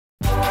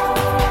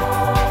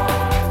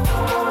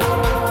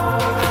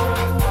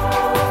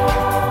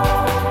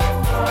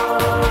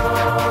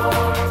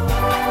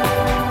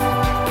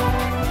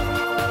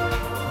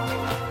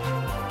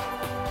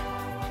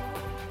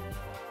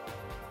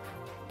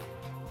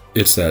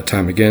It's that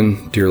time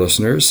again, dear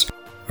listeners.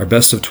 Our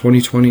Best of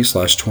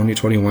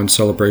 2020/2021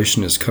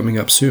 celebration is coming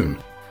up soon.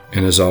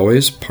 And as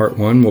always, Part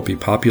 1 will be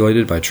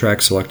populated by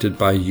tracks selected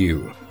by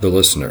you, the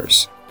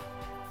listeners.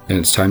 And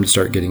it's time to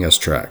start getting us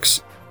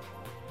tracks.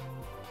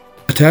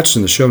 Attached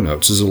in the show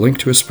notes is a link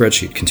to a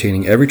spreadsheet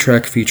containing every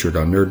track featured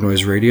on Nerd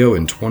Noise Radio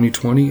in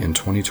 2020 and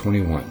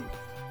 2021.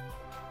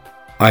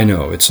 I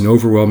know, it's an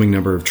overwhelming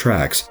number of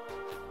tracks,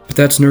 but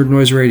that's Nerd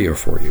Noise Radio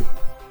for you.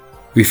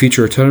 We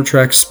feature a ton of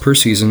tracks per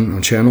season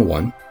on Channel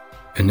 1,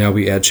 and now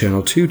we add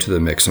Channel 2 to the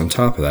mix on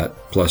top of that,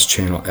 plus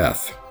Channel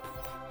F.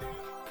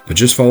 But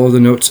just follow the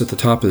notes at the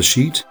top of the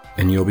sheet,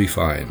 and you'll be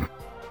fine.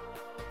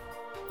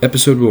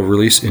 Episode will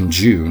release in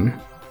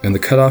June, and the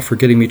cutoff for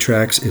getting me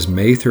tracks is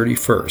May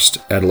 31st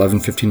at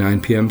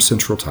 11:59 p.m.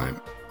 Central Time.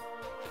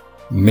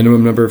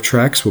 Minimum number of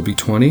tracks will be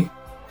 20,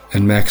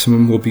 and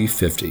maximum will be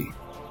 50.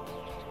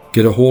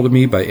 Get a hold of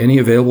me by any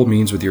available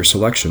means with your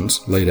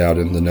selections, laid out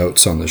in the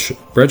notes on the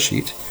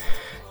spreadsheet,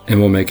 and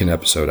we'll make an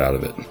episode out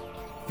of it.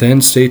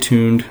 Then stay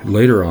tuned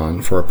later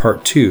on for a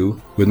part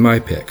 2 with my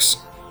picks.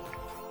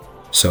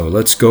 So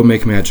let's go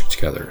make magic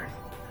together.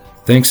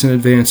 Thanks in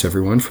advance,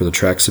 everyone, for the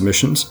track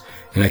submissions,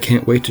 and I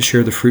can't wait to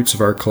share the fruits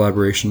of our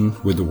collaboration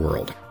with the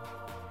world.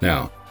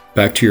 Now,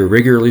 back to your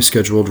regularly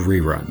scheduled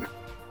rerun.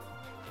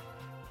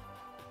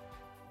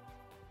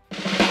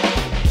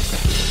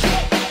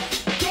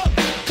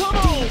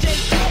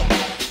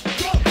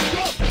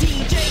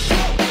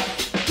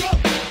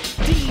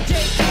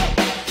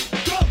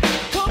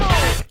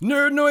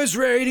 Nerd Noise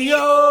Radio!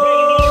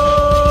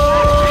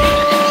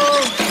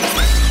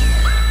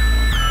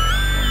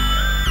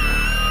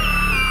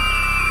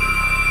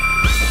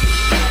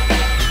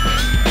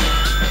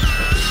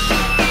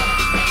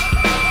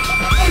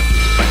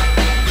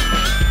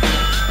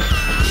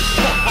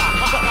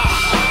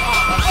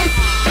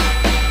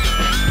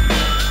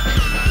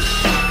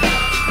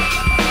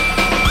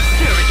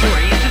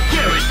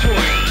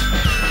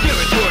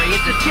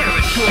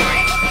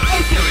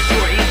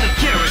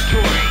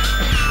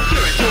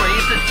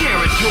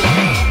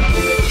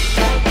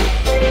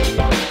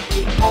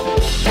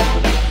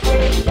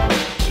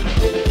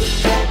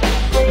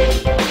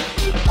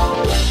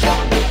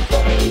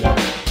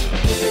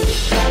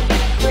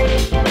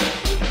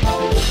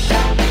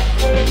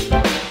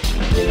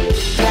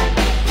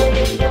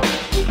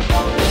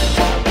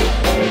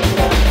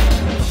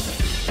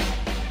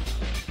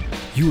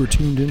 You are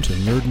tuned into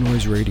Nerd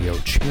Noise Radio,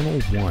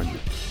 Channel 1,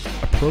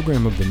 a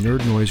program of the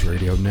Nerd Noise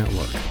Radio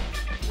Network.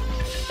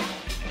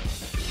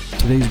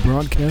 Today's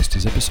broadcast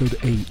is Episode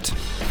 8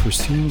 for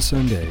Scene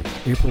Sunday,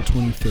 April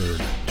 23rd,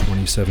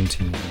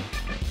 2017.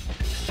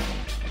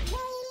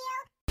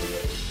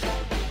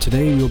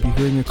 Today you'll be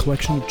hearing a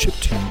collection of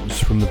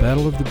chiptunes from the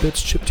Battle of the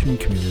Bits chiptune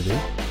community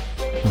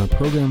on a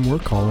program we're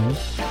calling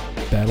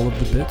Battle of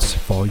the Bits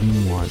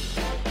Volume 1.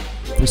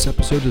 This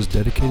episode is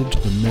dedicated to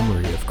the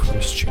memory of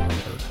Chris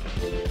Chandler.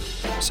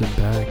 Sit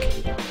back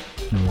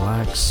and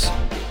relax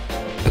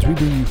as we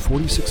bring you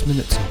 46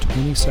 minutes and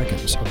 20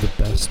 seconds of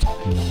the best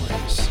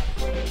noise.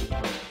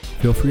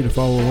 Feel free to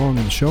follow along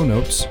in the show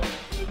notes,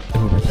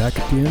 and we'll be back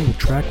at the end with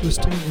track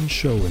listing and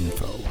show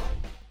info.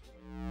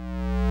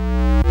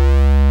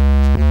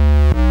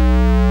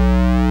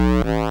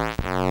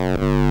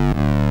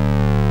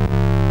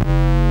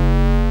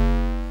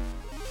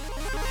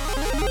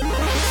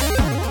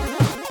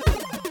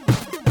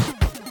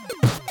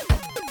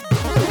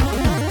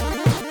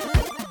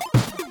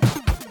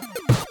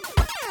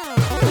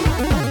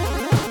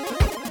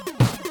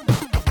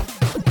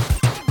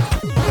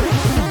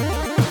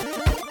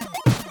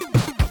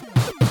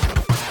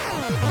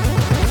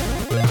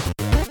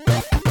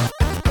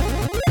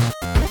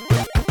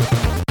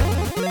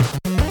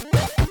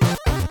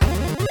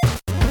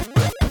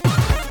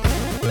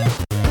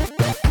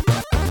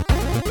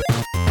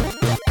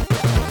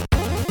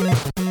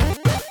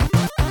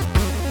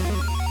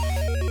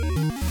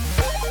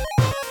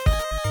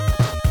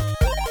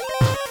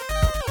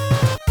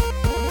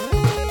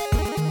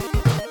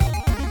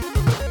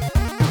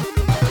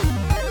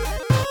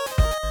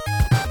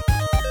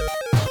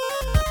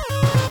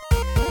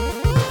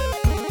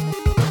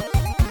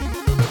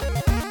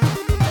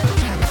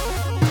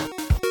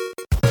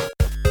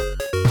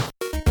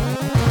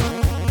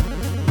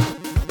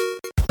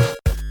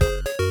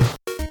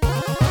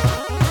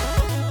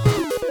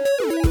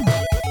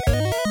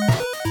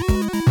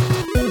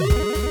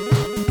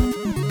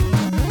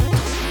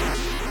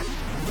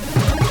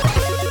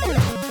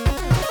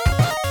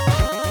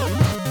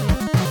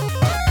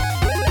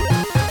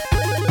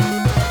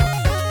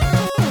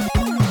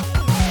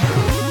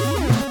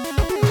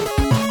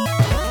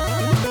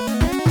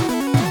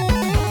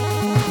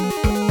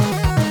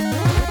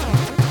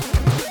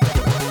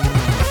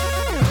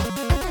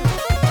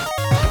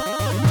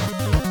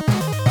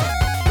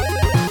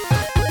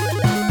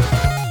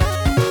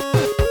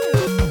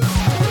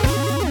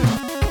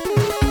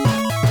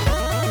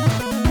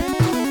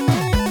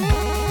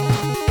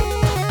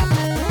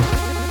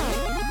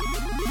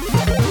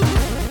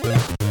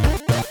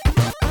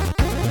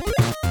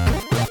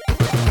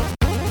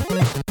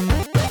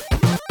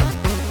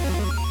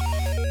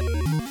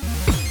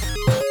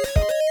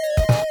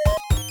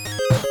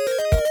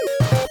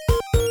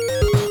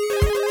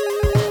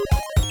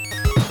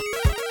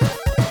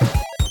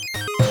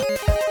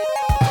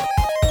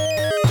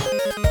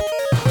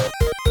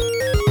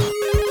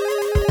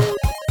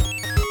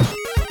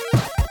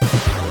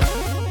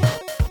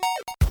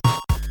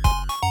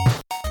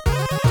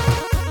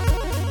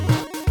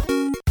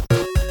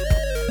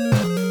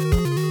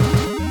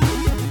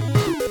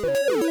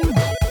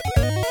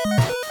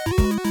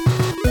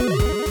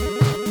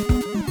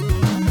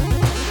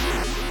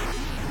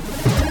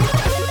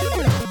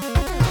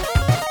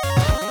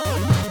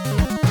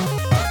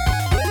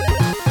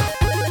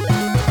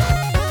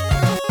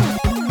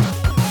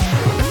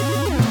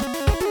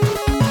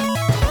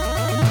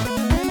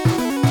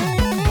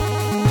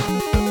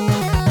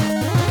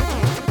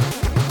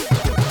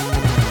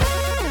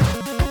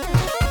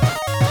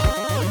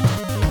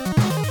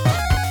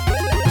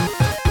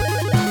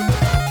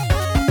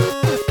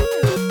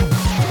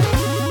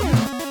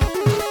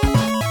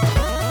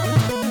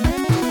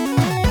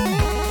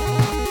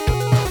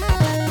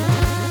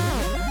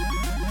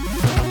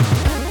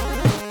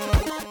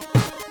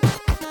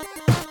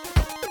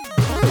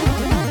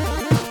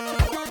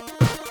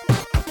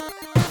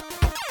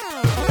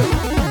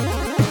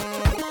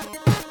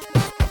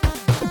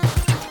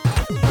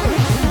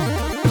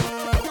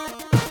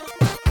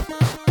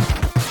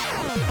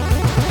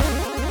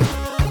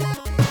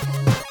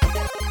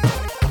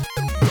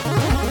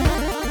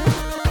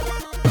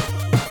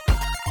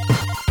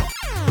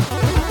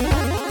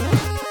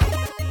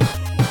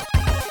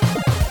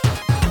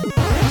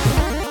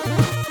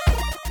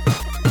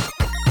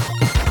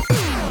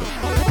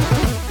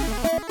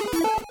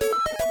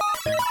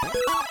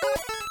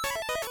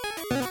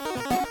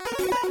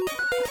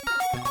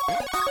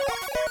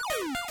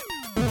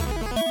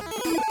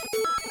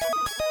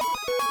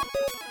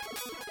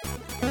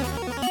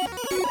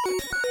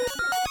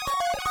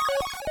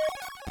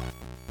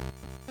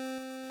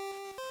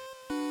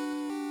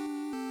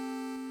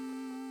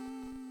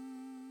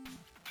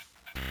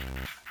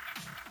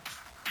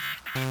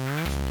 Citizens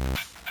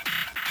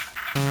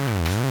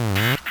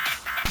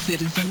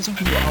of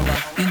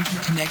Uala,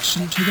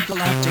 interconnection to the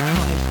Galactic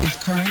Hive is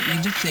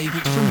currently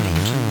disabled for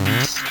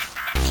maintenance.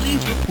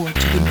 Please report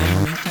to the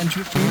Memory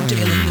Center for your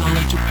daily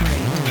knowledge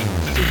upgrade.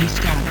 City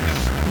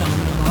status,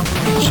 nominal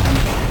operation.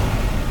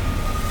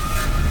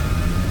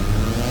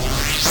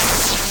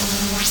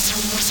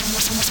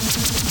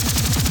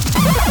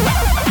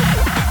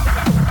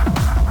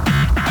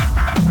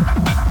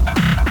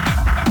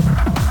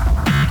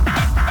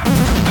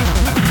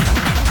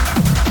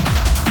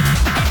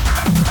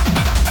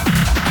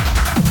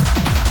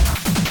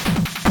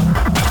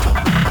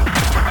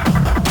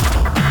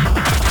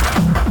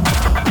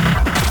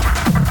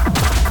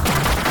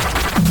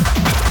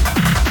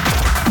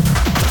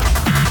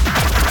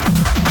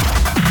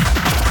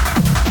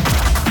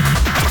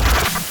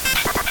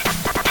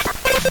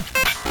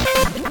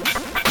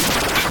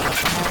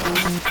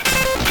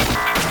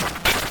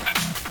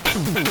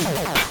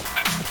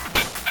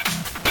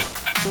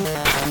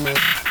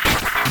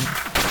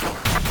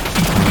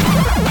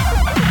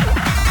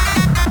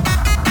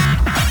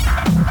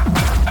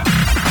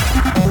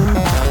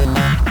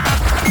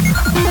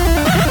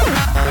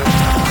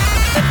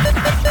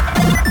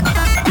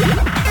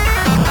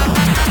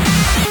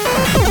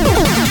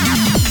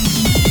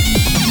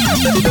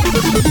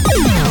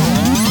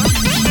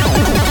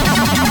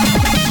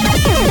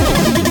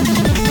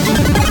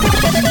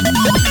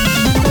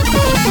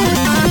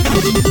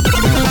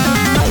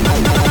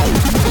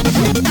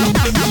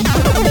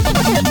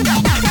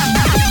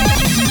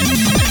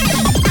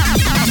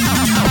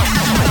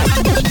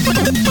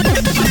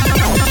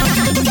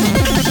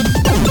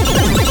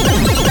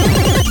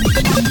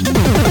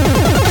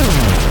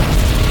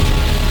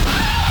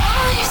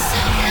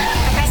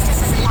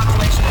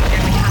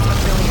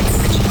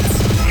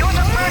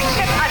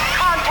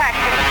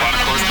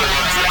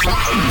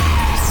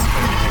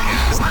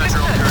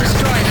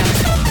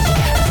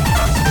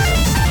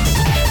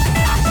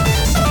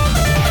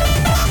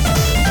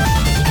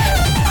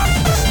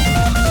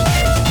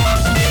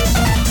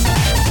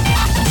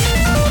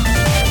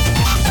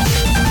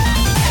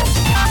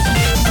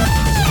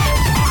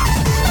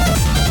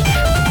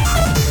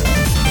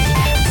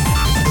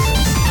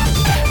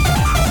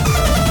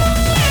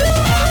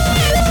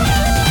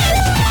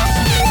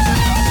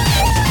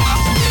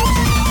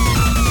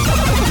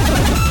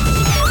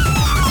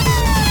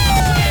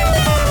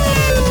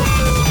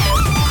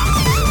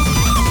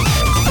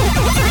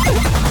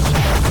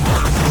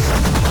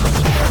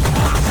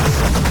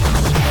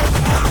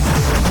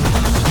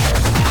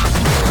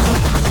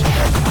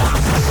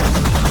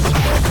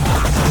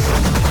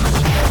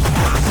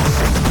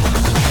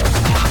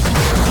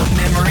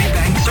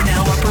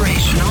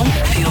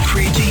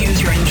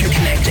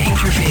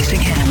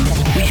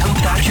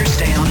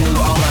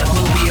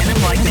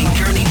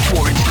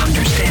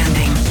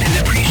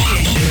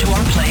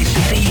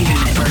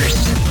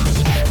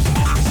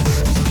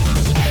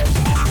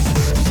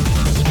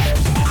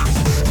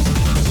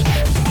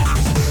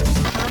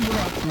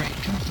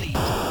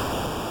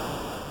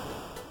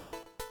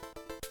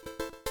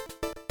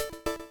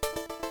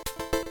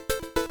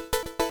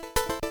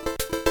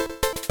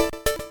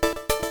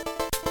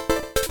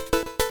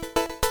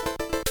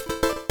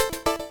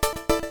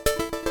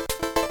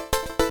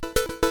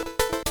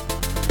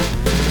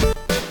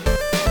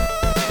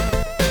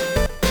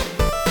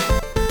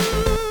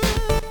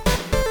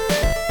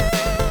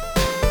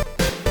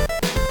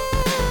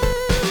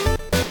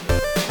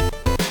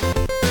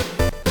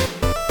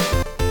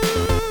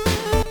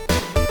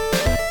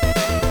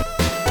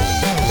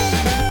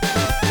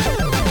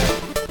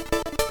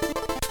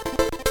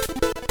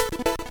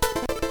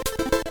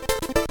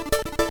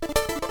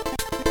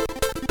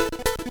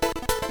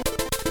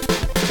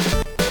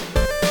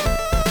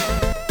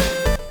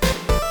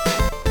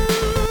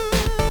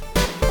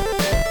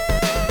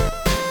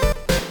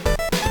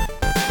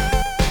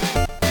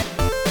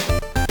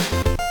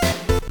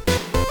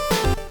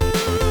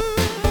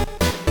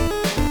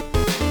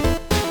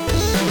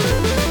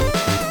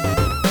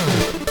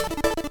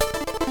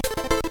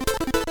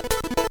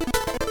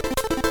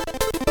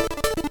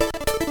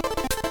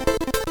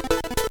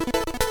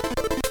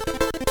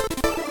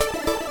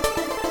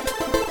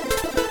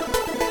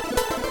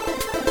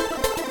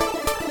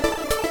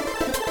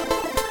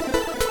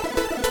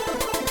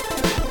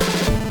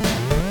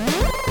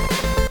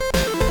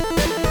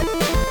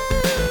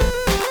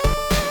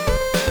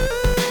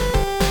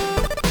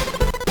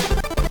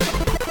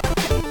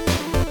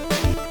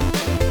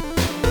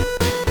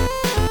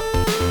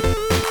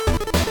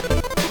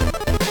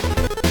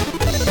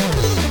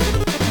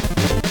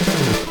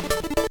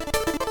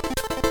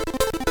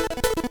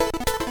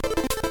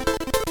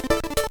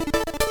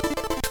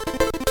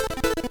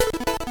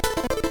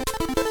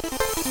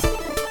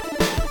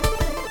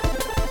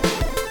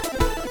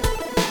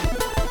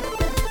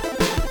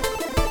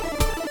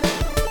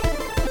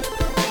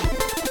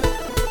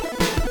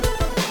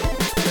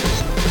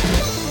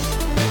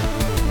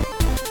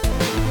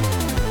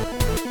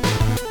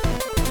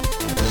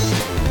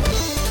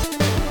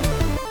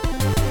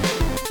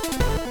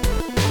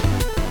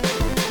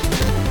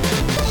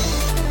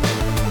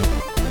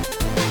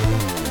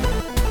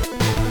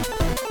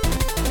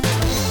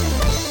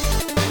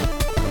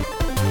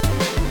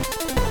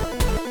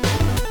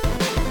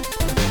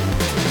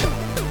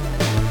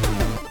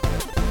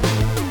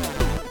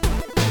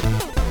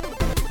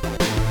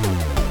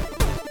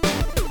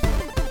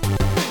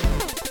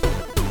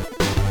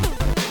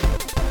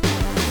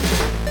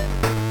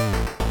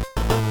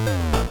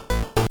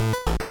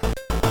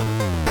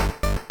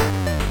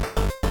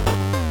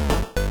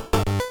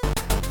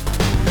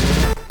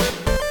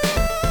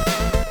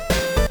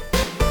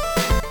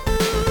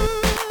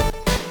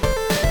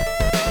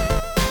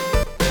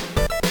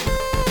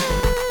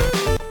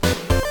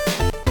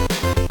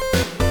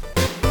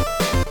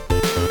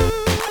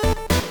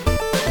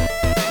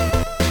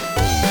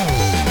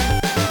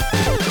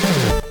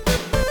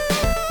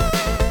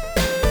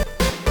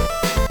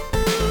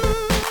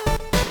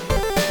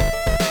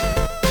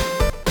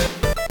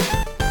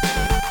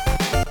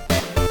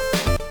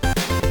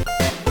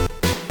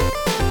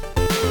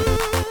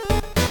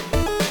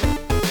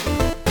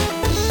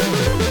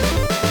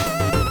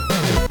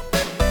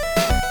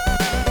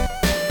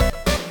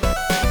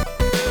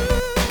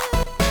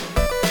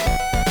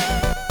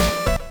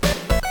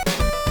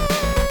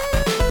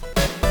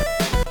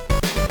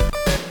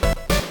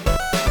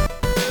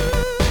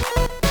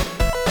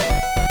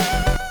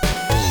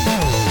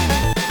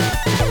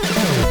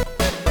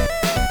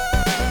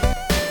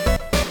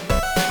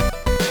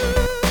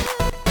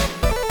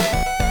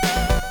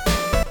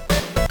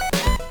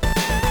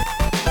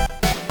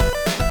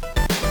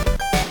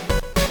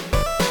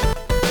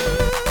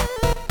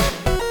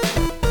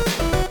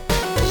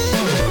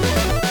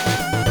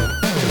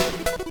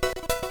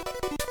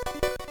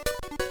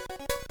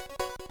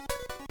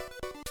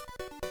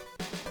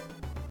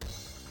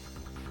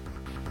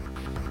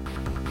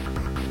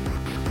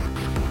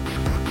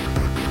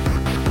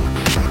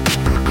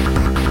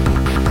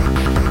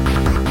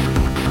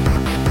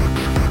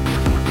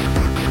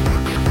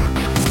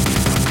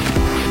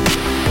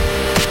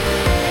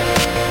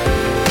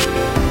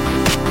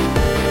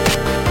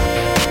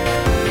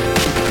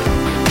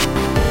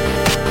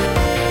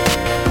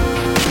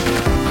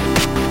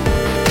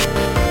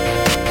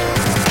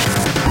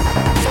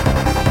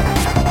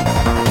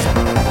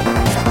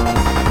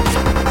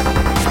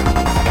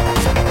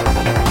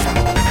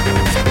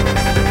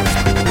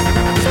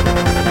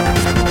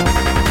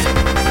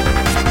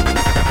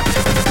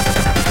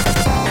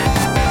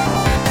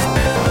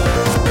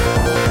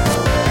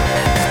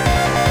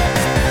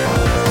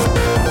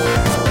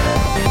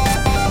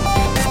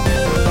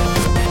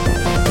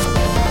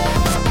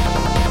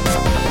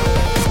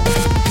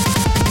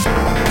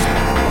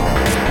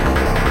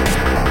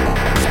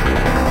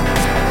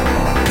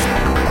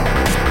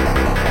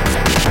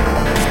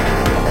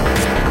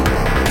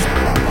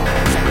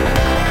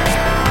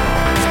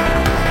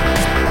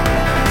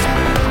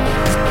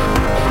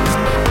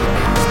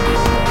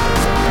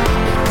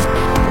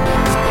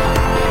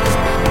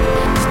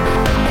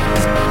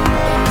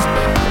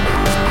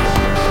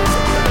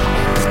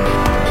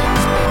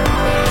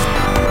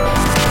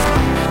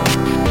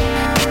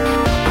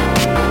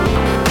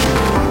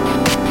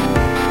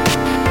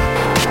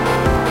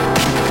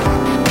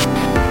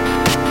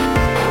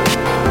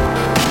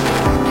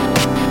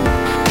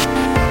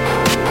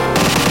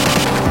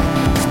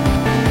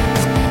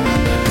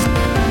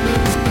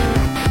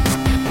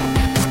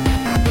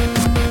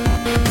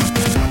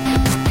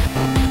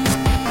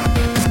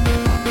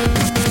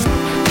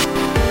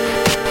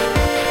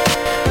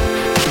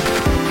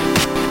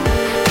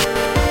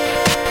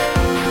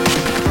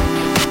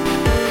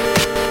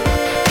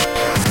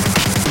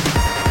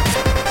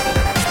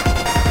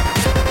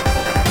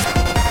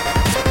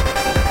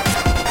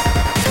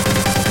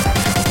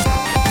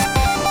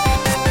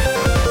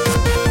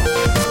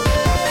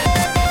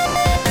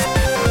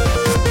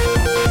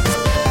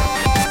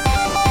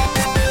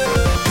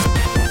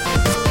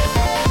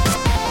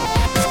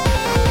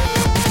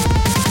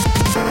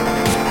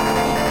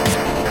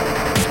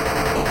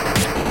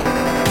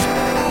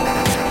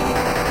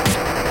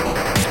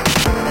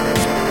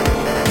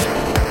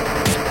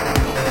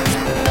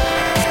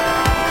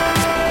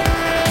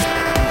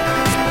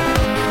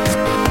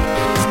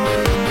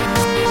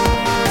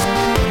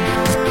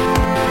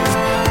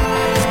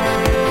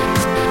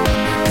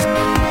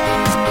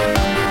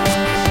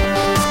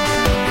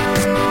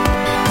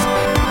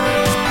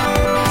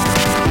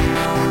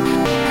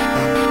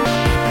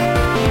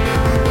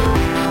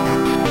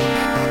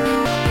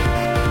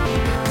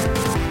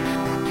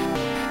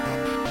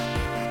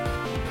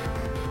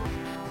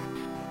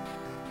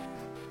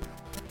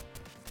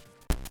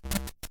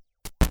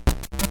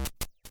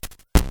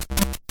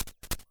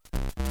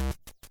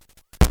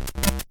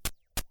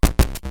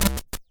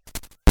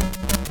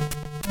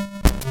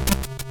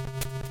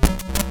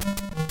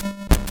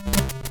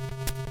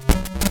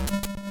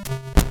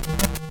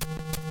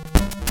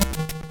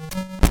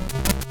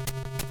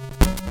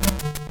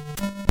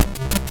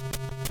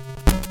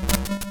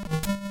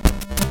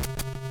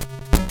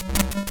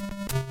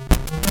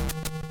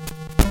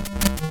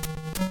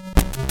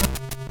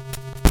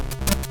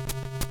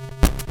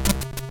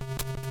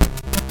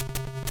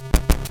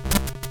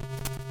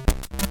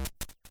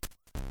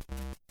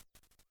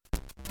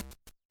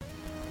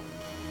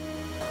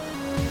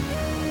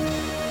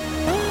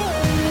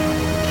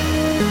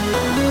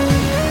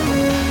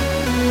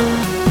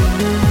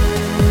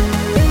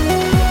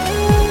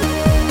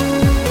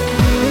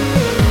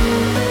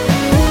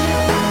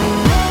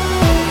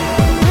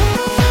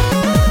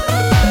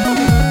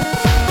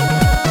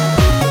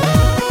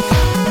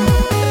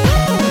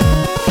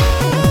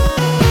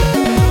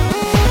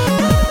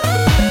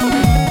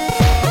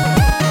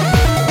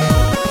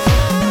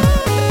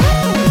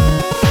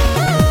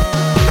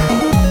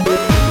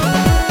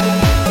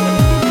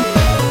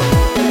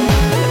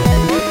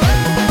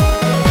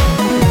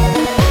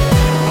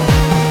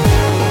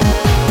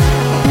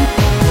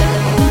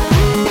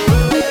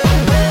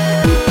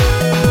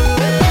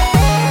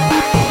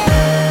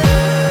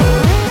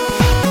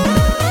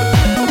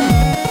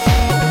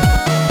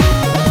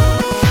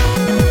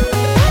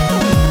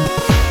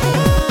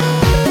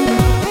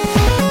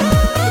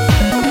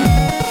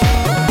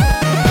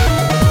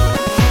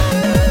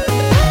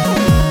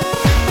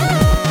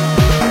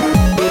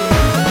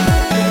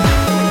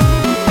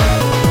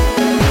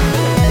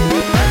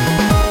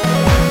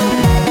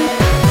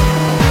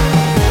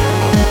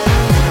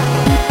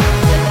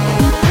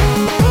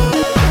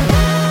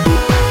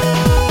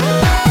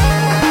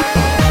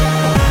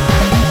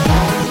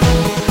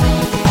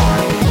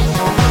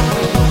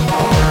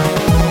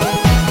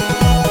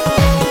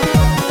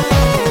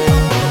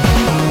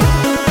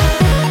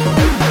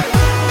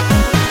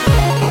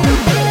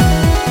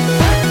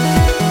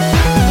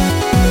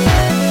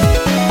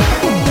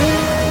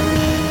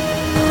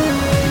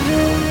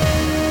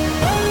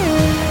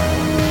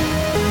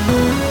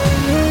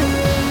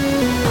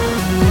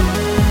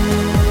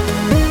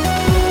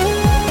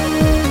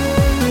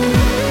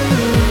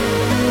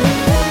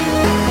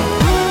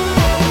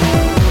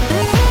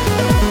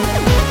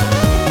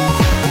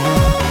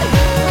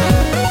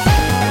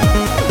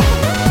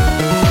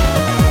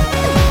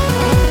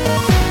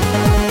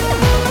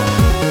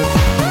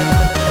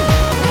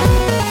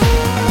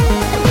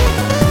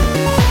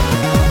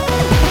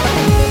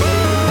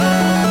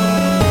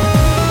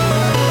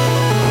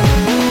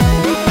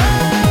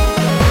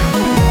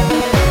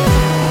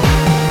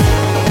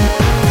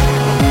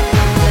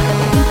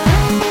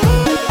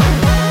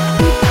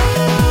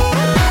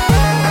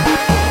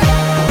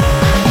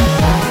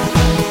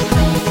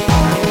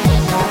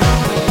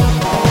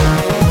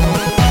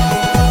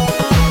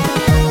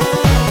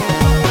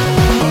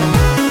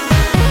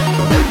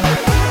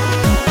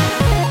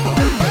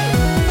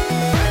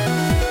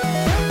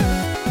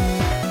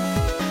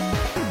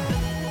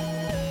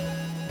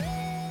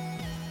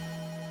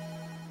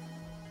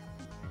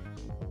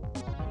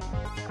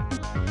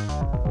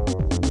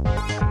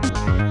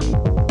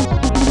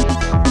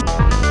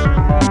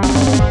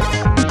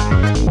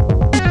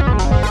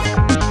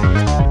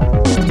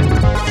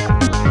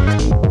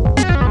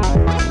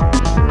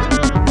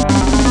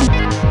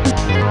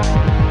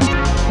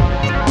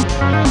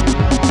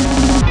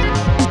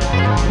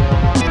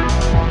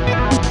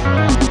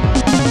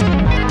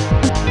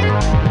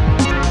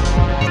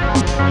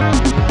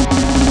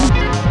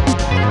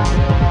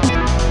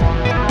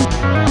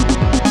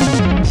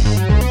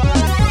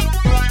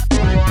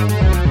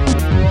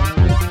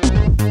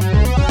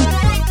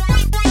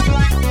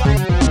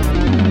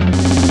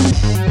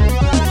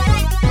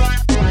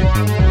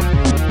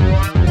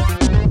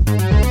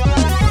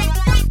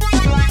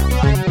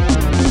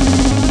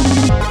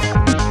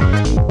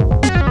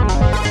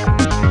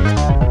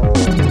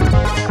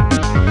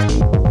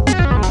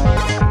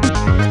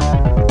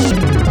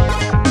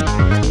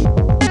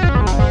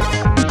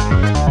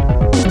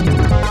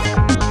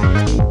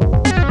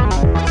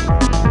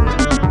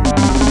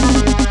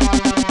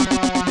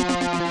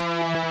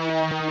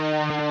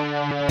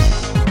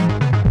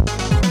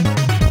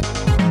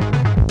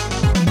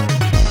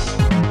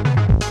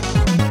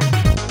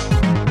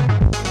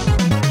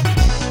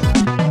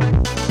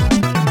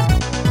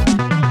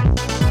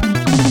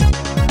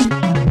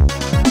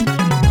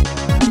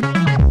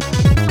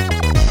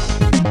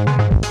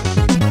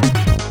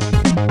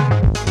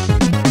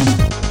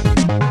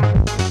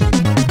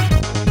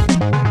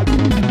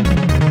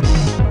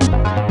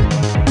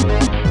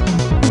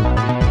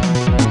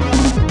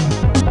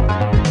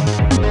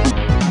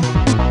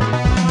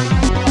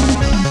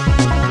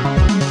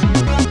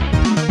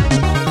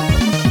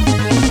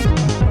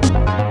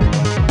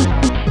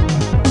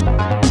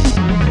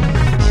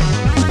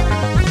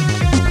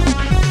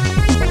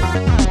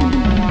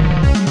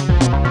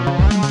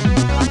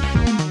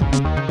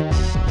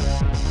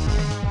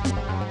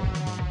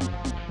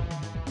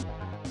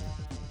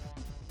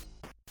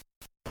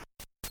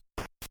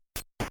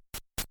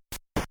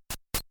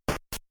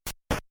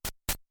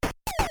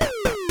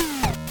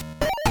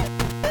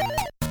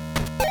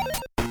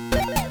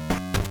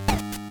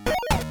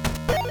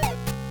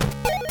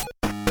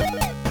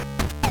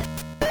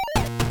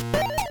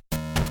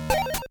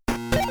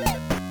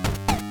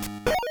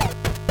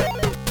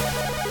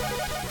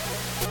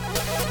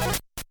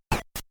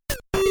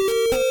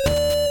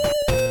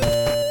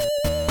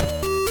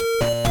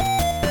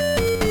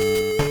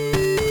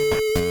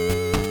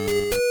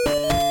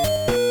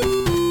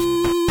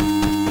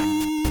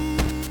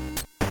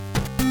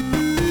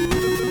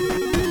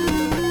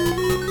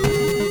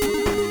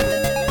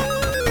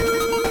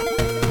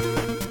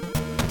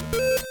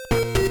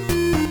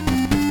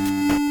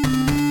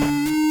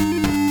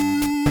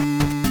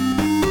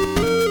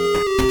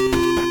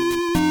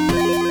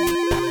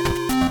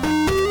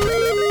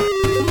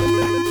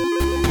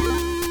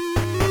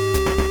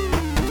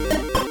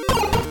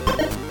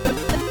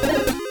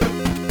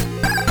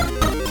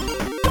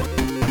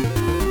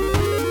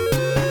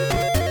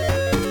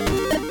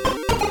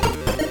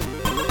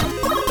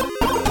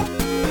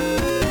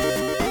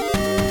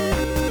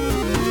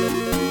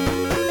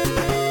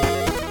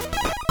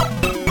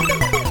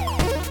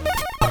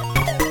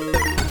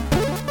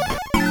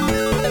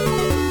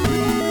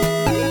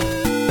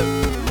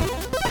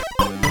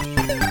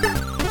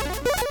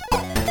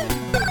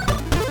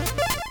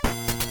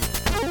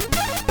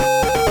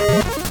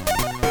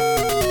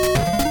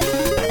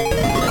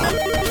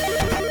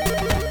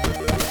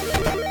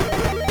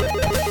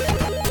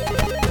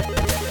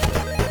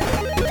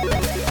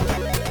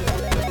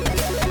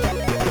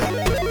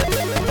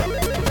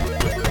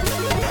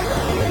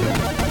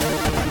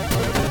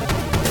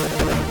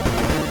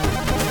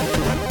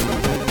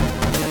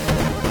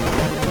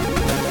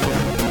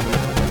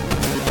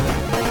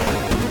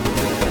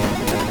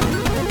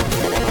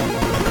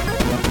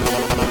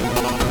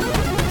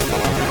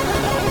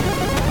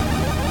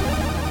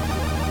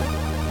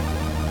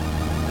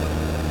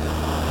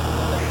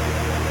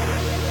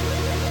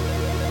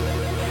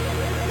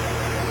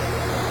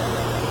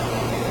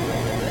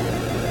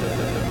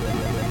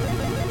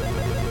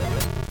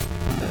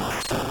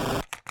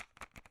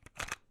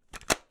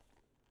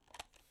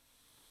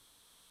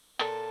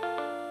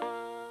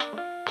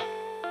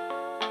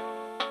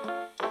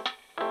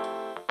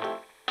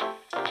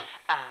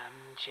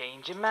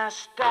 changing my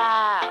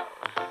style.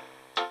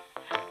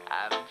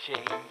 I'm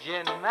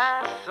changing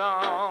my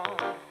song.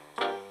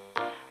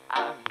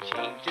 I'm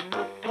changing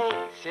the pace.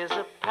 There's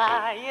a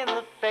pie in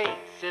the face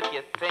if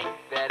you think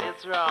that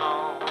it's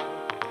wrong.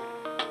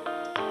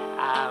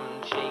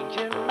 I'm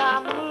changing my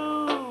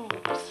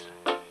moves.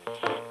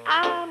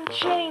 I'm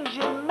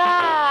changing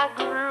my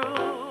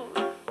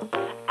groove.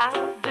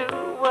 I'll do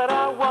what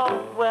I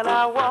want when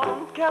I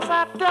want, 'cause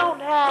I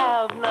don't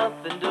have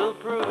nothing to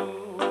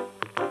prove.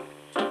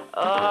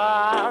 Oh,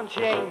 I'm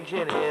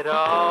changing it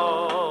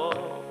all.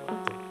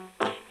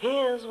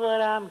 Here's what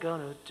I'm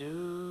gonna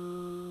do.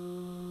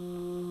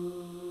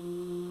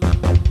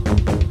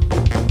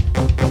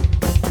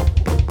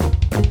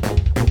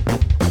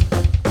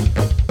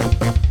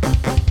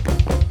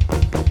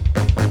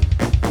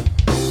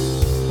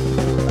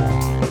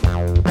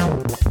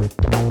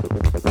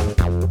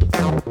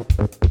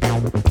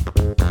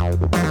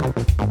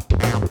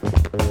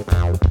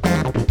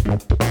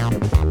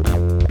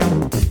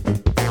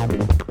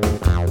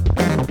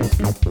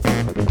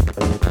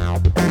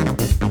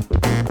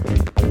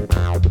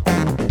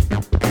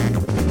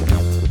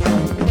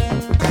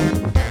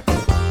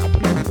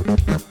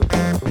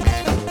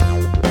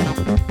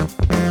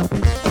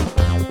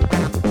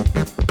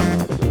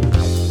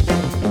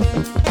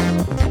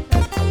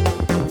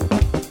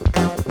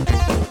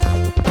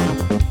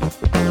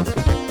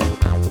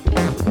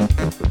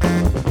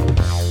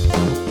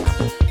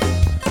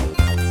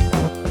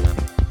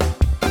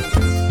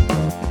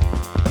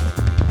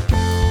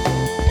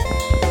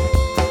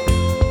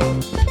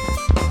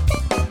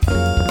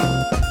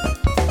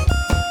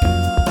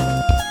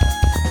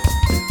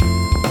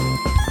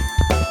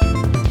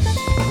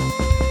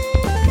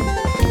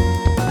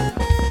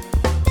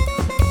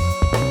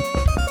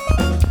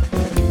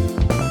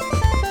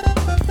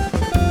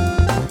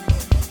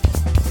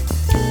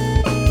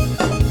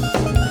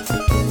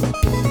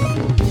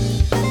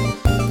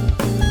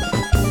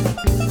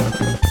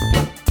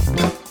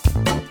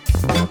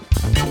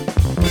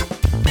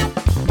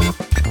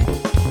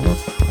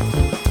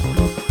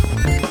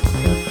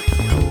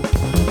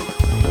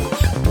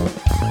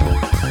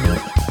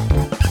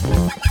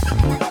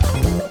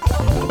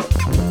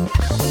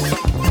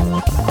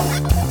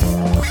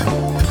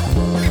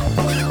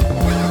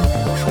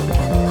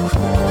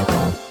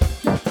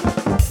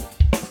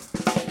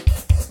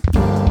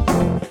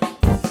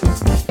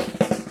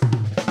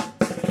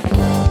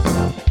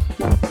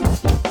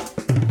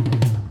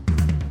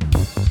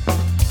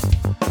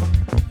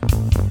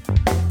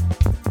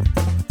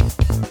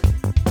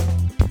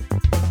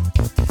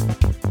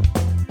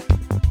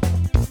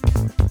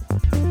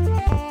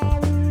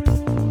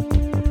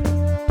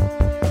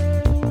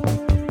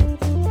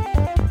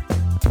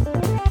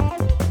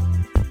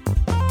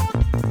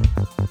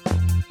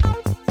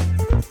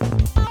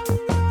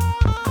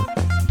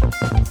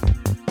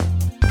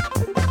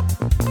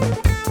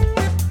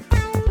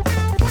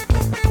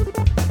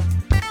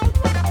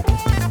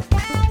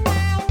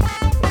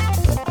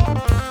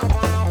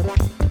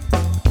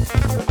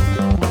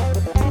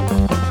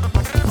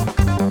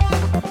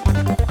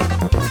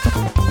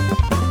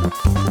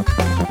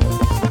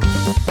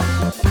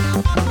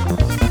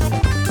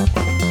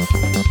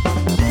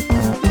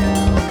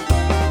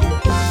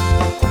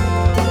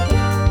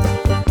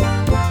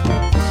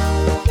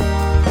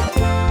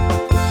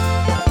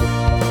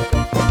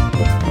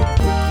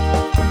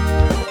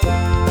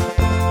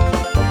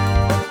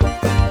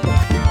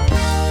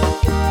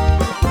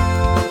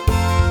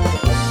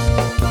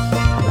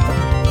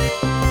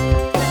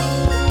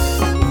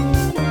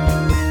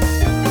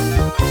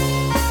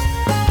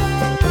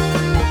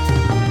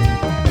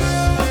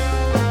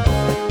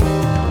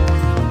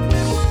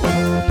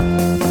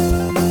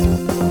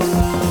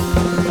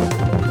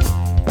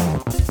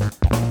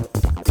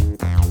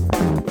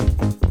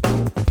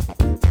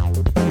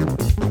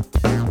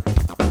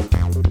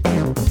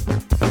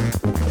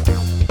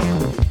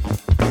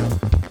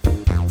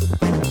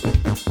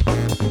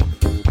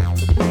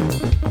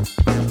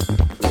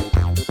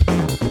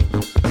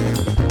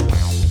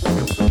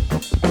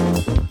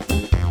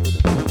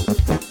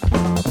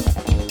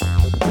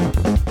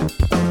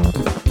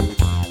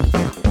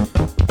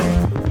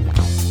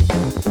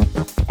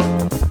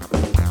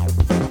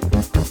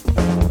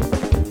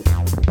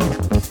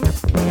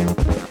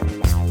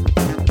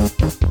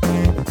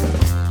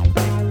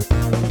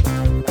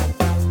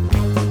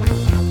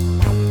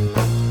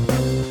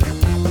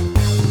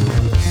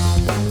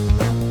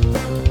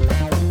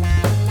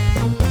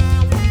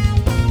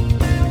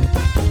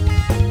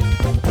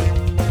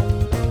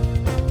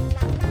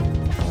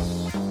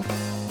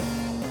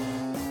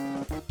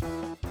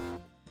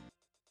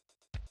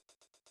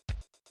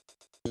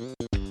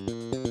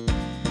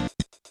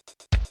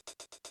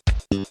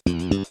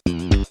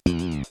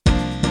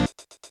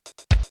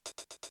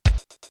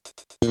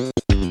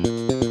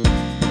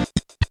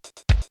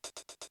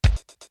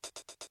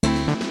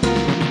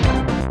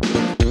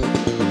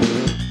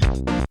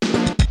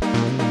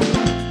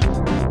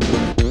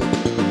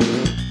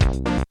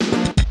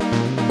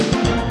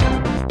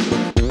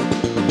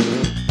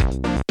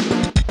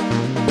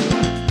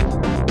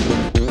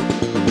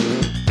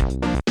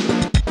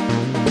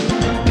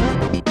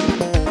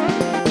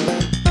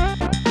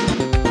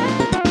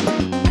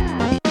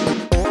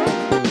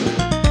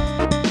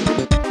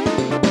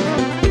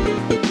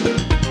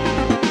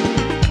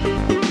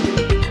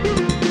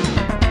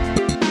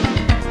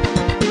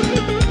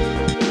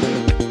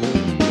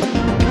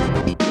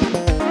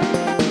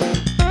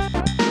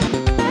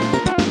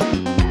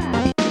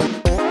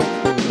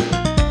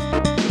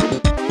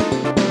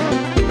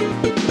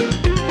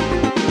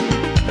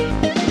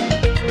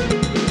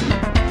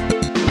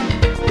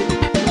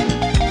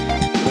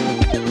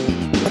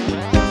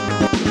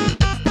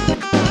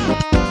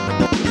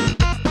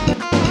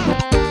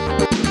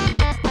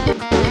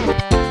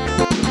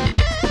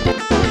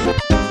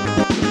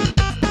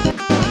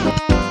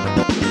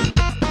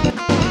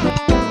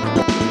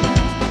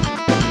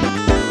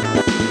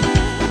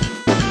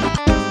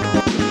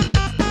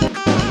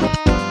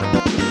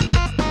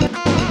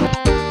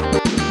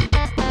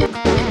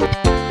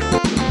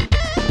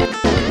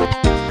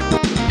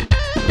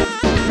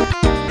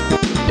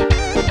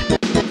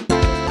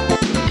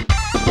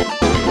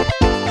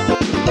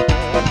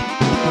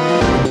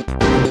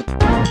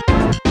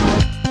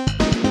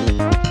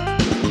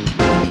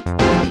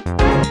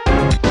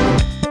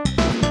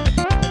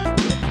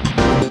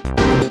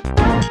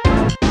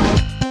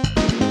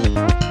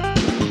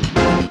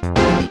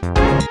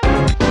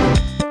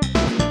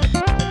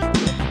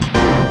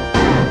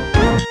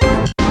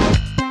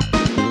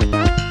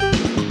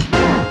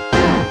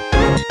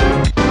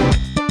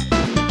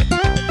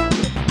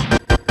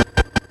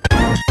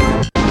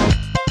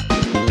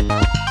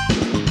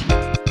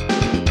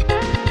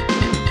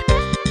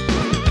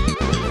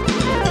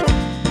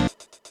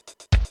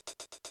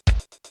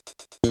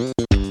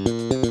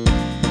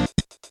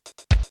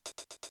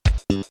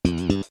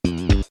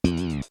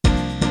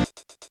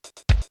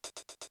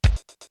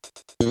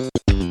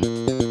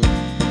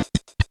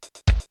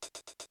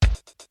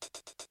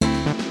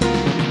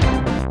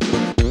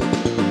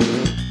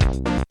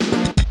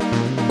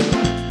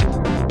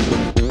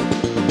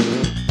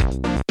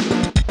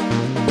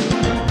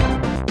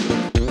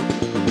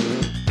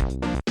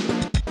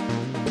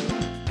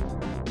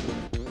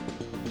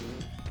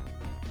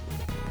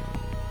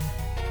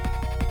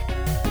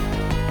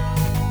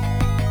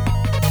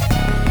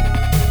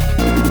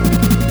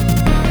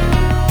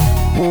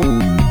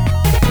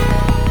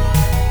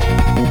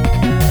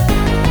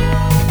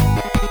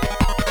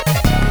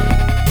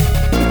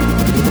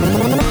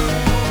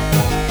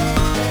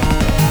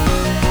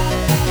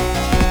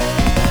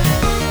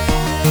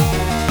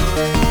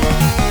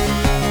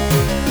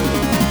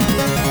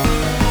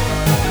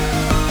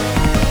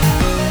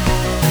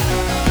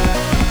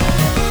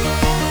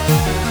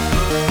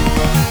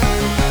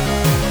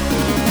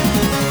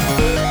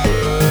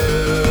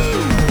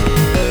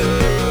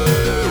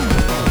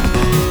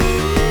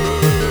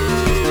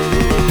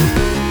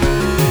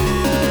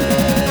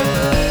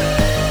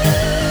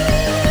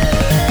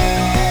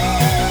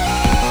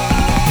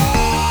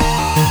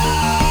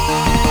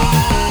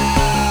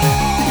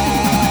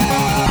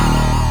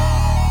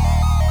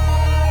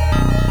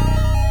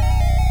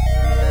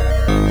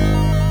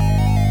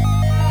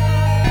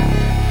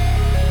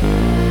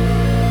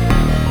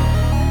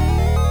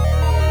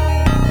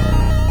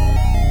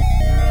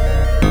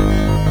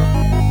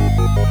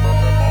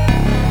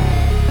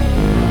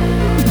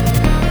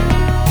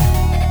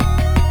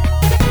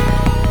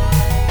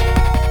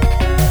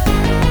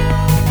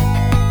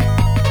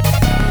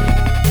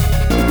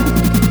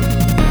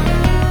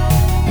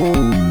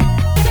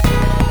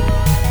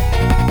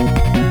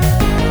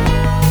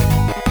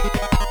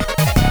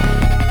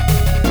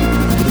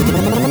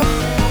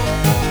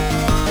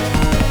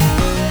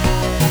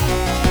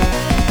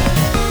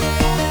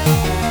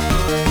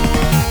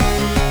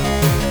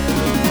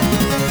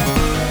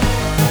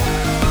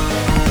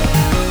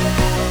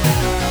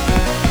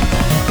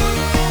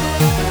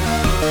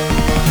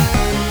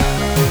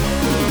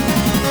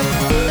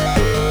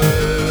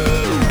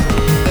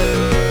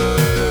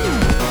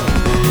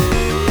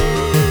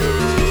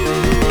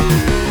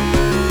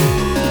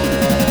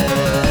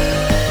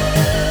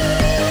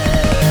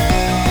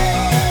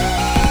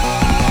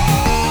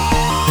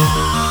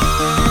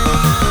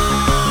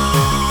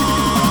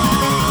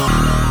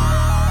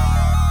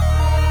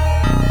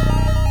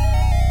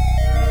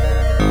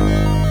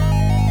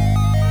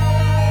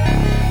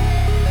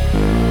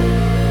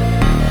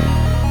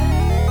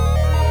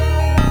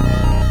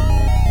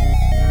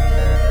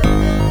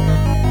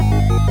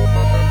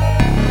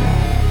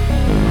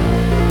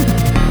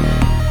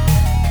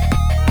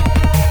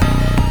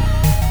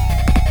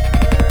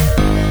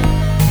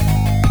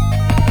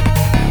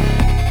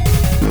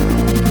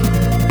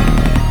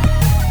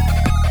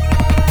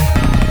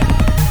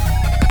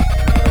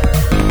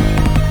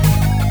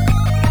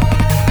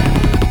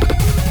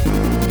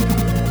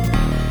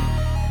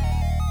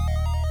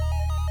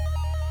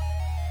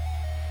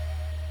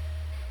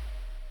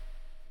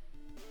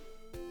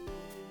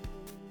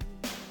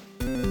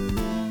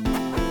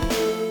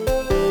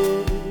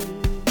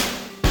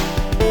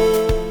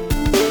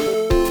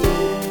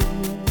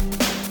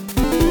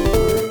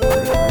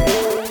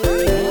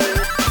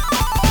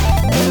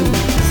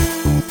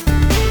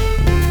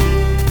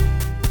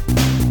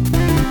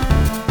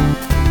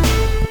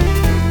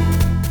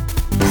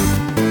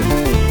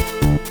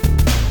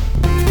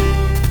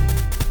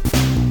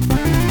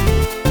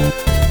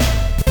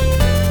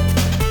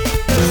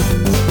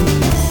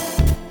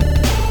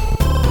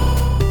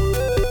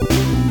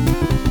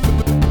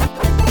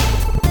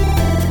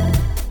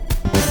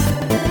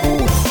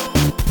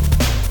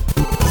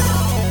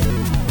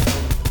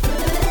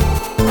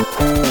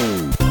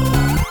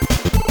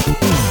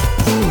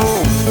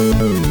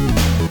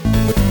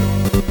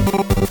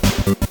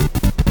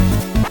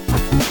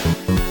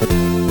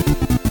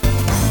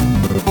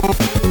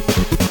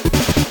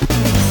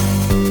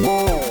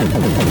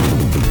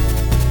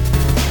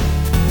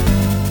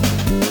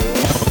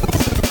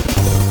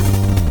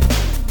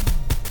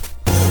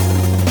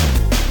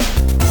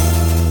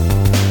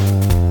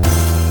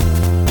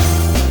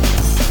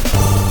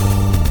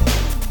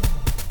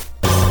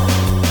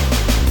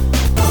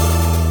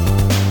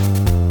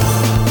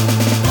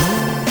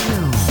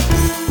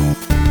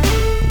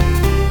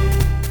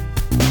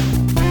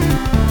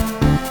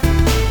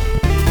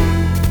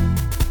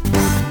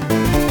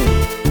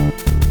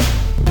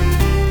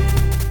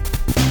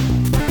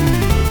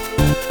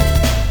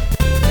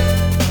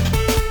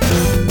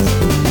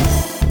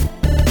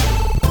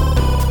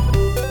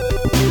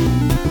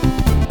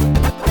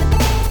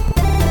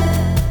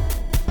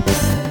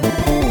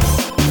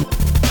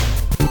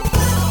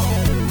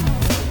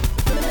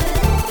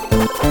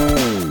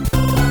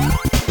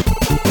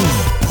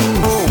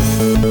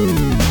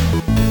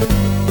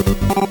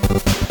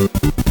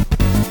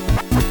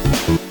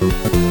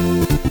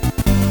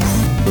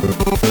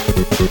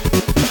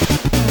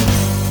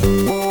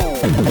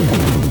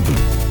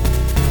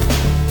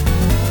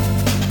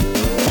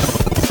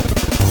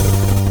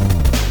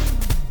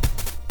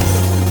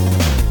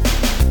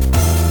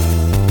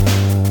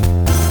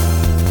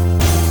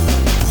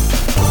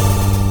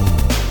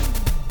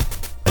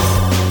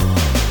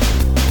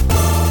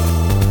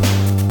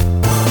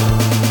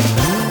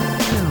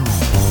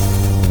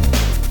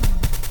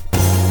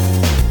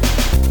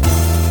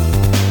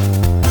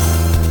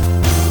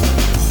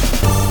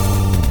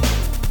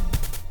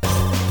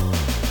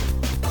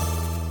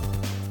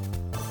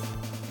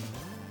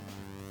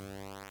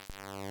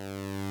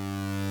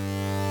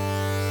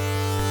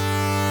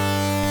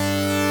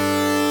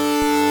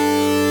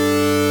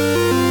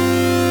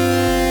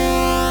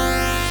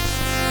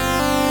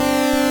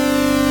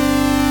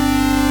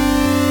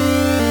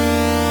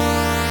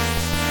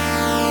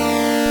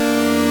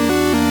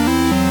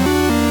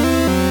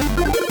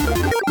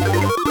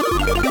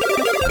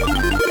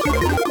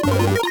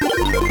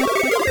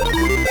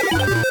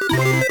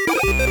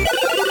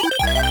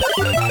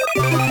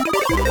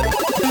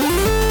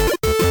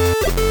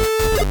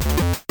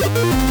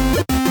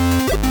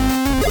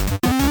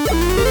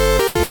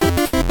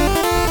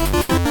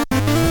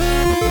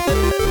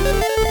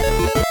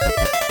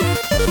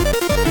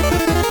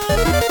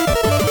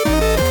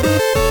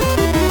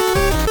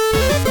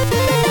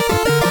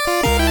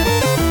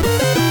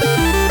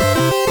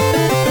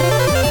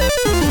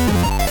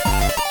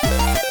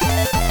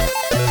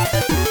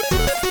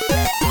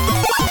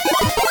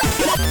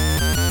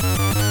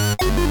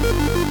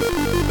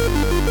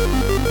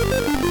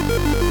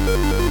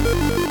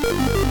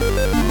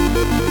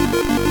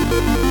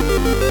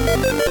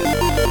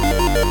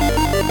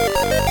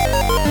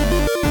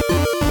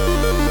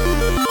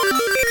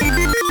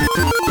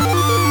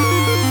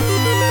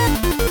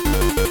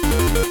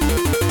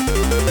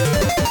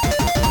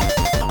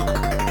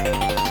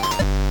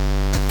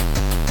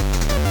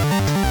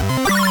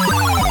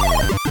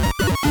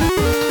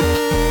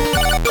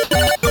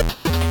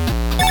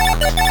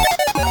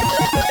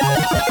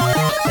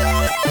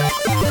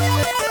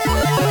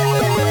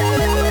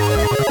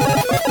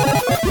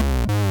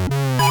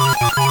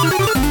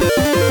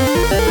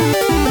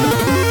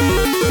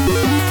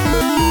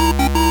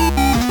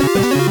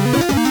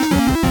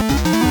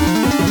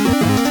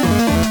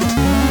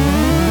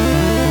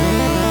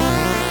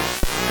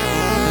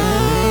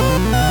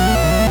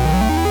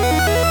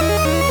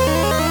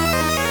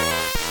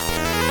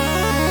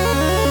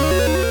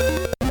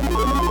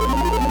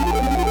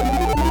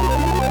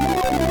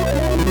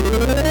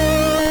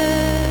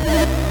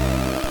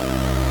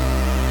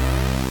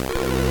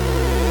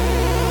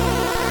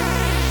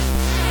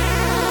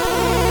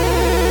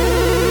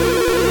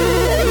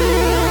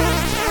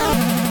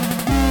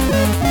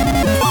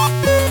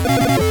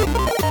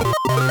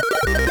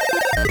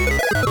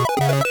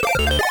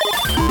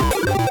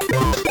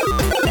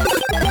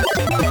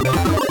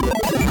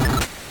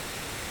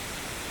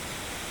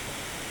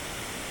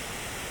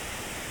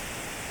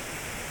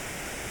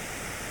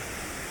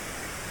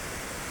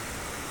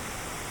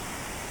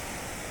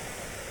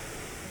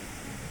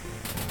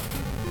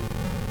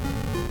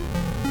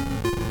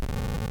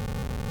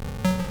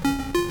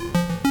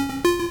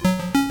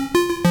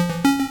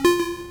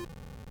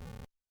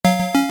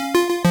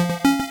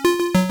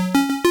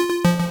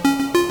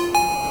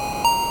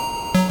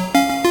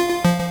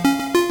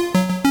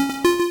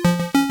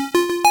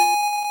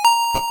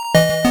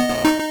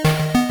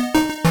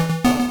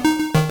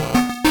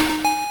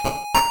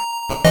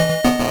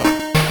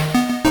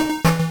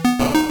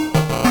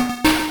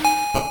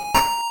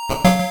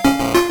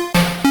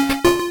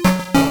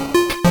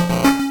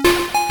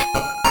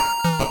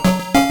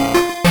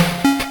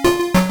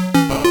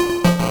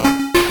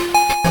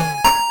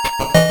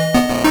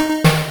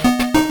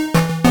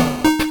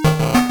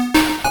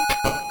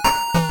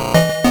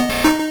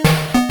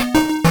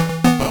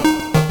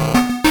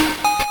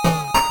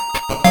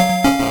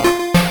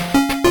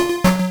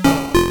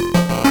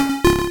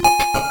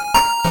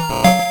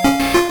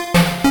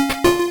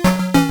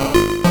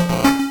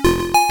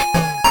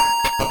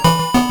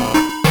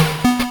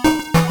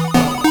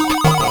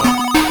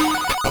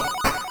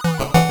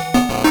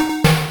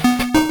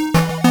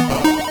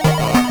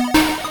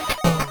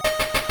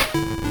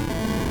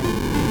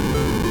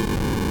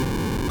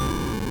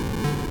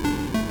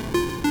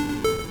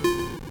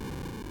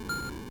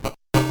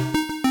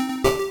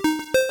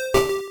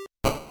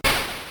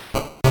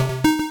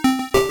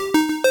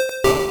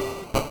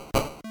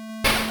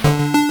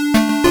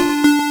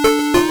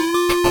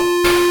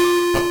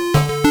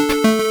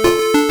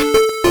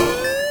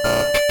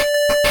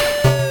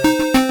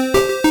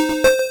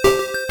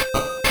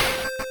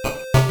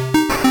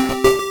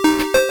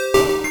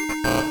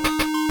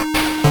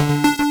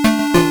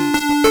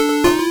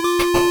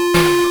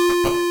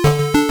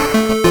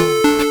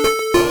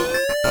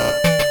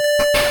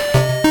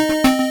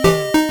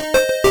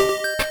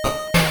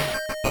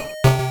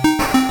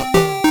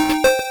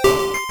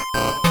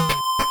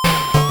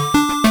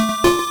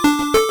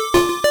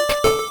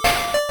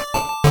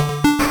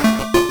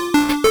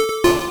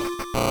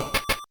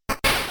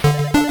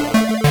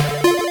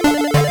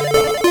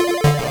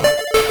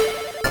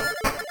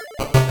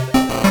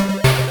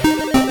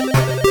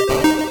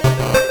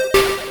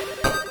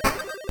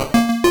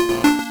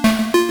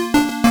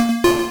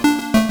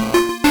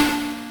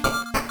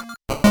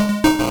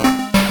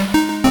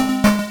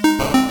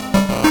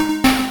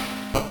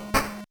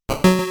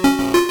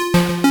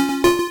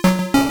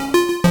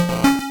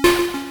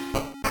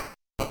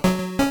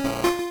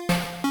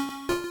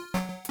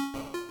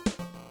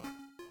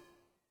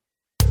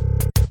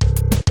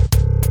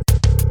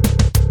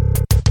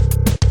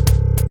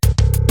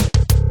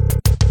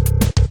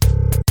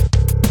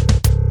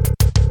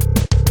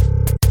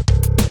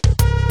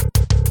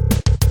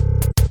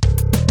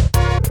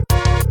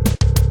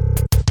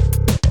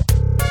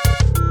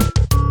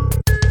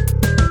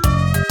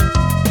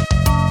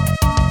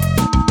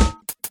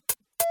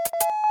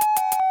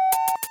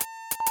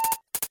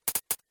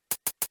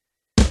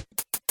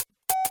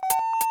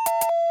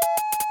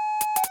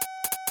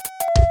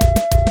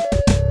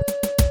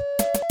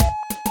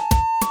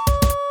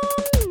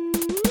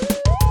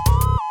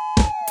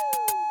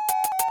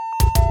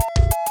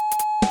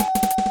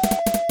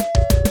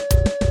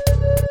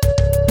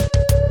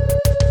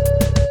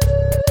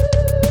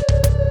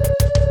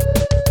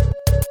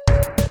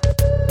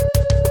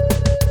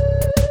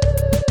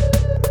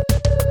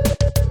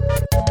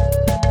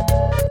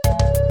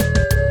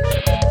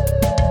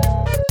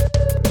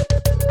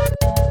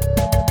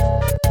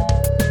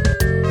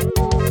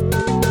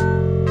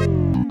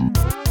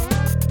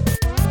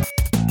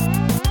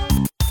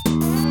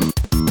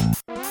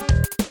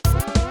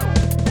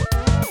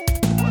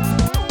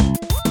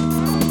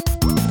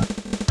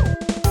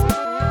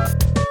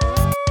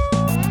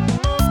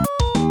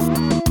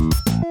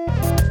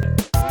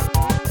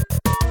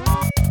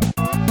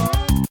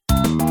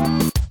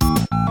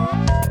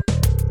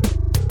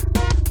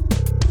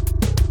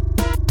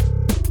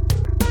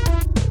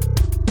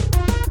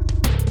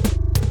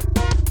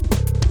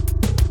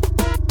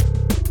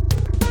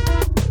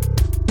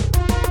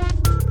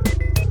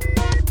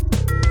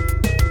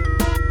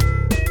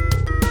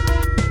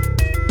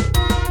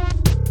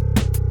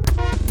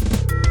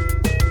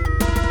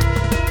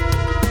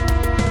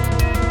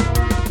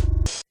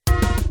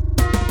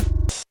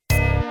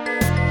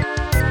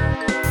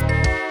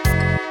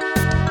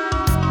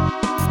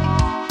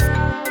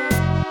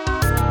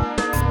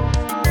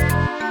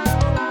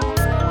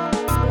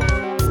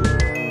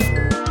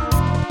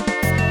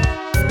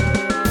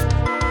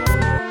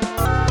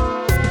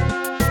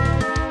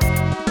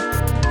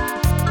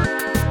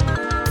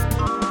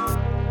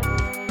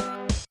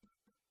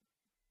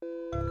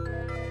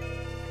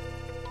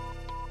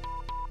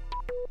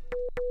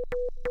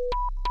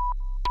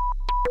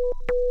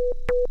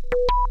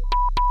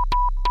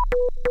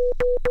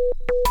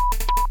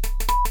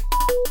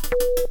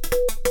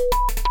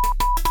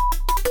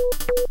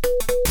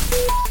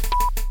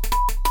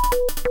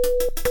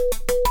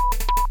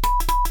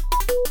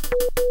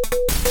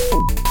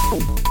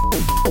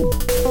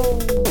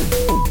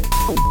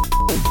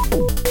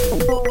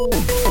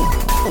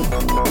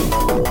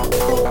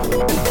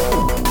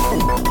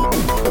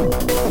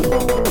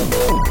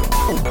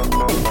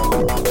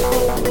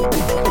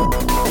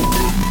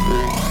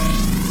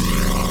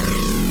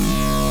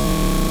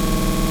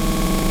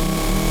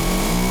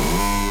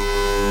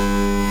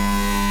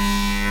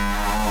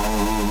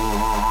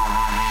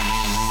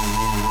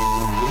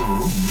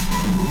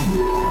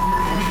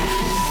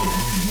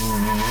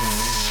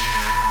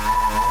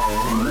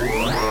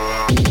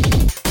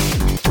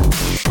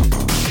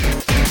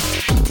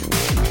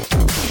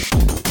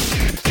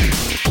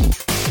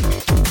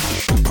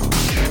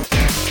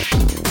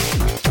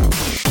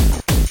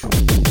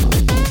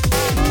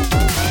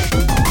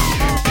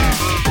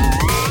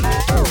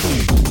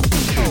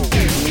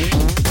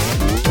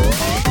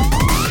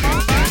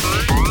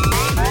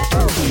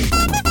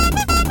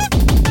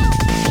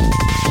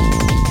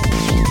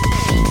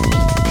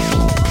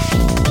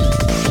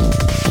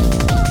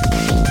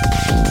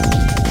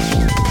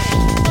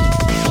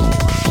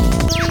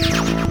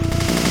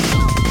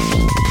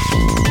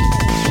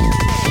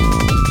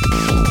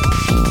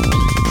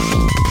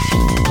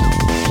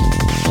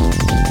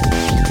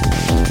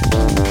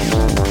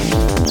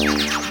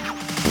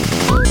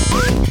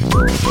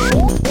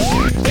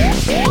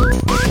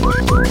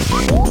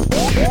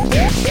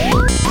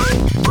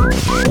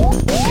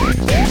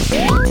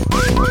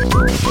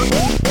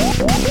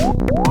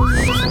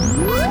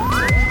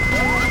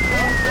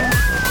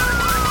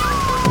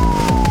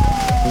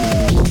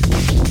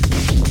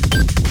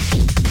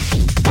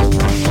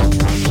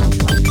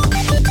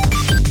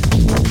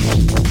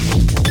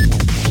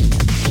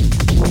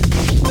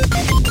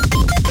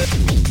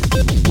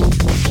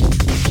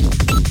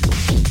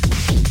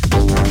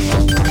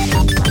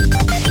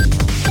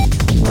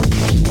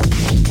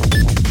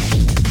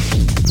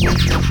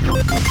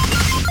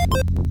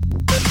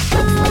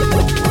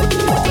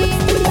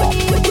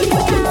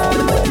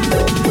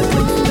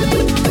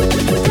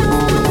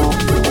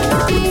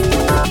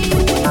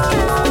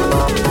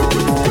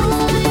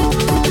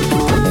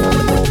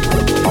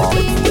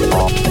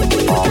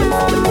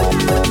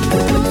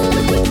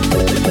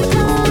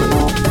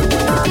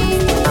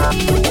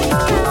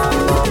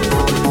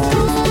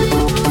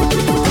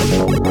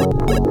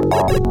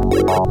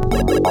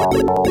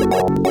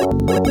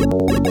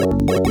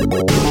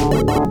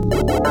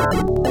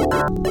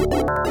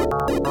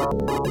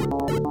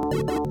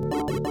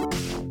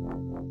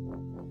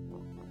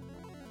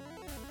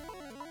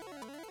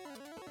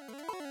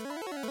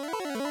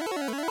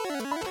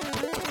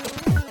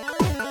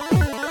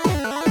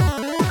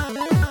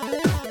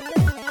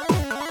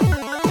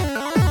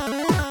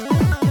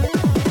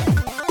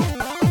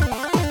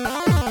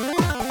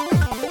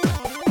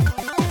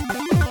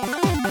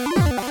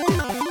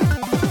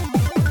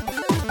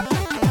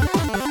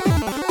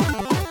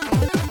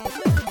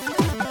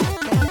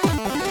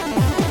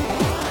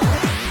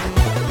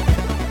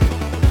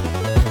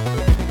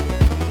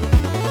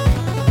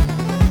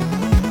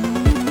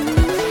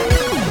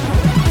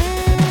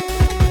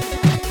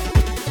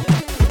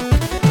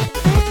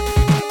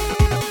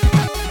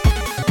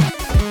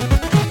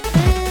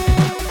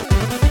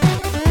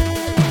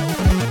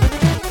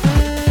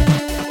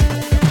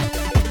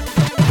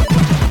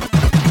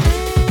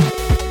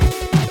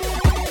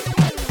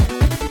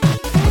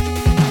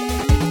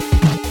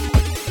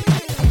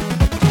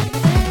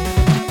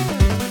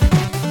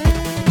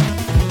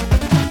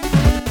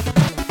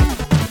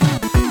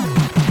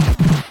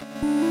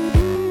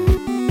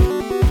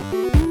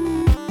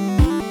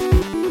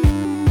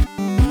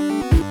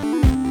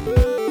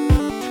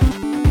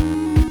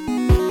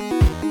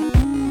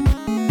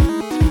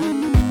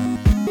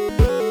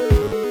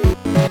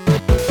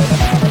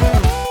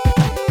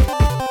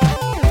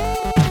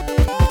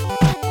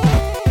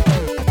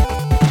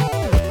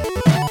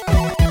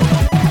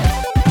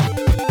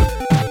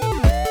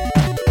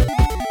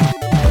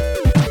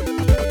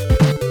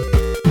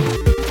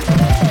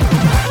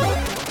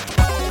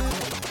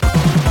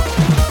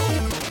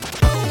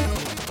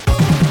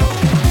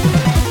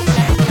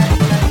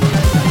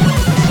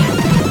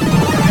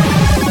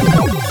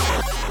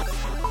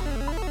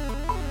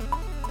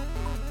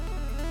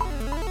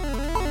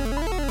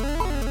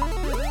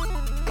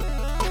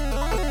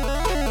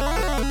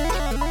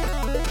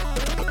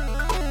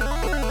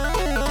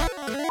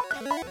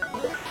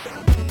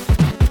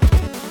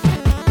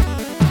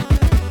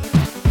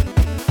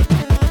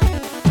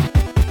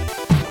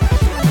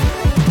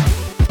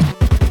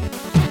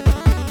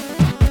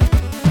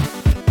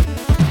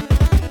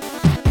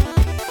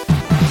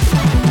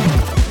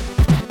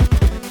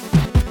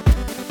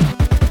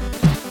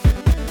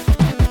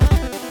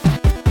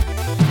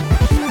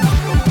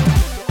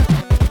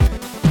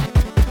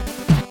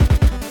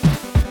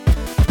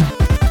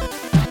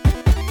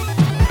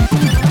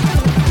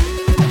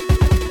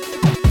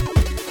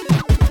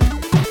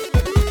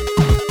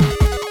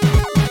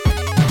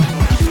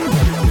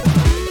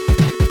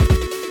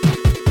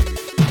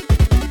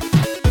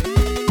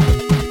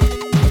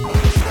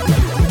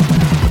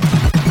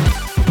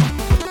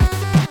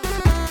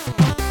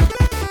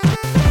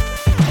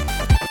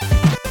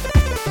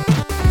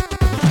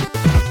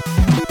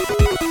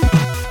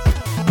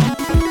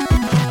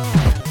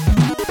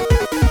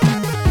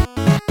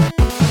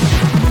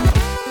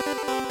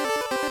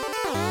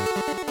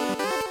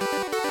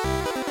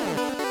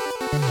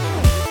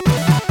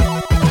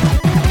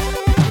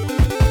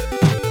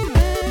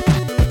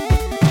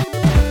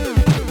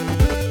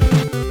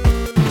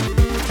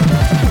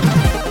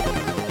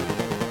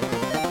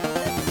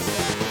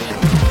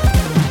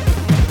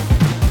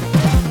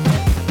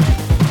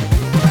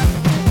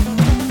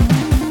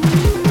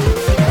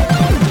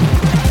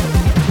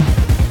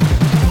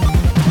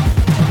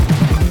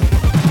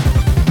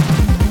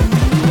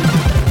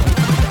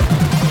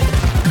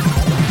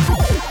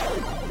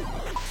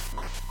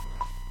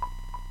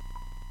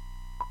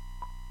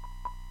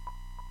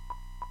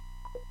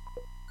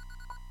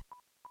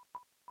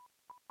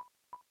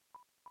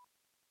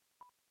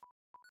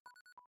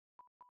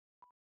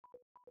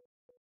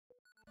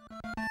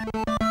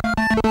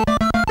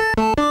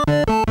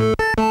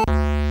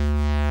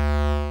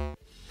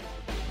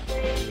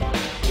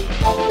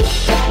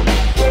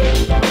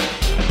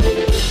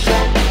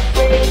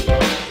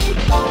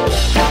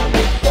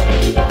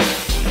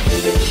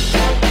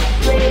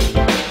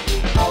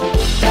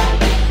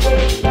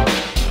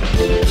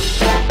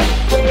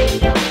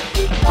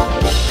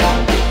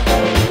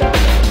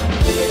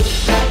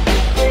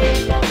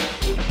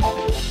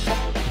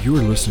 You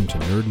are listening to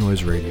Nerd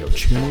Noise Radio,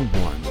 Channel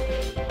 1.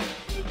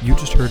 You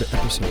just heard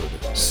episode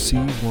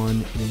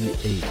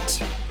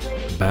C1E8,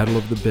 Battle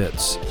of the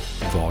Bits,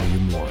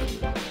 Volume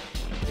 1.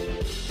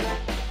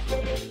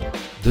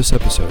 This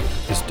episode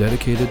is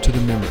dedicated to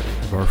the memory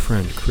of our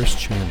friend Chris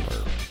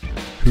Chandler,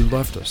 who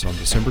left us on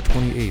December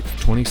 28,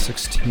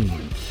 2016,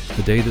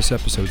 the day this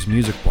episode's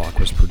music block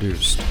was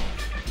produced,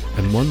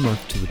 and 1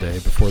 month to the day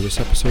before this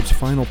episode's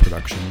final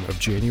production of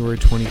January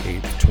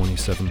 28,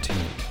 2017.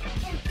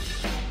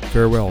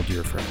 Farewell,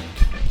 dear friend,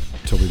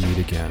 till we meet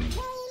again.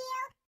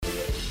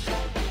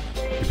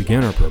 We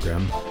began our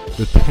program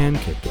with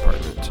Pancake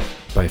Department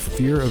by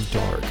Fear of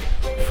Dark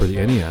for the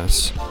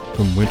NES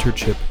from Winter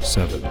Chip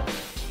 7.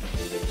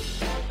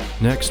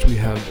 Next we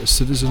have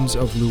Citizens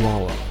of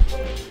Luala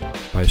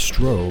by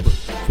Strobe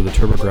for the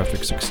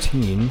TurboGrafx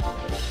 16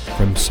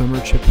 from Summer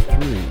Chip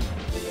 3.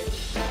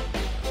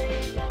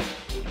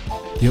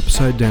 The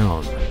Upside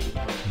Down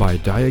by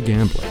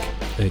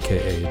Diagamblic,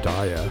 aka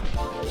Dia,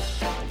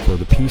 for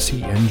the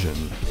PC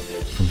Engine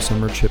from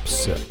Summer Chip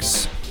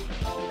 6.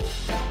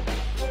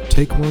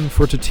 Take One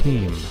for to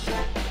Team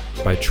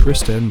by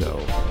Tristendo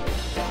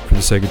for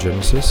the Sega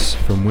Genesis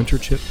from Winter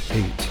Chip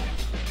 8.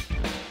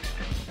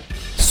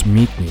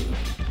 Smeekney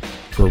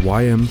for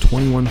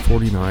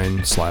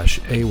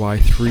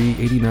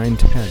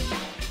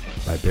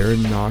YM2149/AY38910 by Baron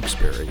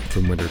Knoxberry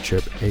from Winter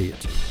Chip 8.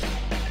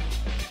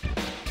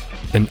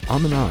 And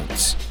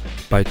Aminance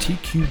by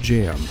TQ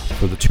Jam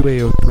for the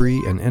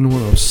 2A03 and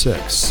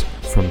N106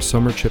 from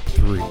Summer Chip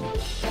 3.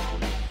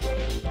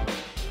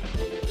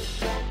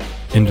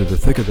 Into the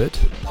thick of it,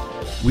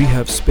 we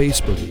have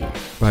Space Boogie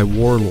by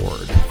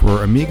Warlord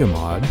for Amiga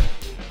Mod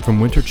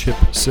from Winter Chip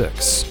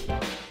 6.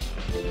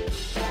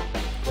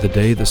 The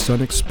Day the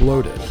Sun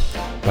Exploded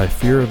by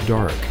Fear of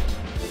Dark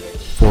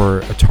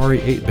for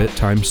Atari 8-bit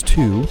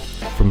x2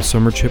 from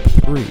Summer Chip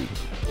 3.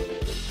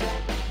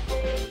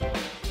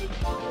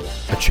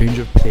 A Change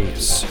of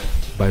Pace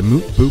by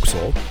Moot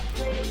Buxel,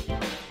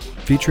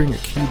 featuring a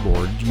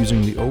keyboard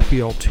using the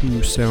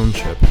OPL2 sound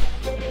chip,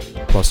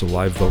 plus a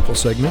live vocal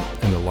segment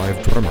and a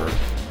live drummer,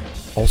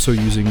 also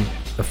using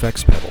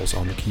effects pedals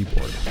on the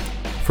keyboard,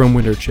 from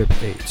Winter Chip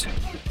 8.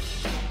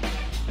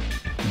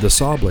 The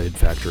Sawblade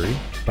Factory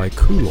by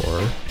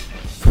Coolor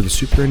for the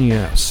Super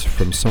NES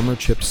from Summer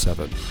Chip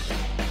 7.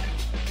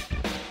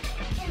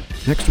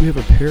 Next we have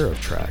a pair of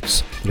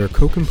tracks that are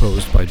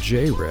co-composed by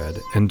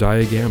J-Red and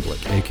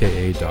Diagamblic,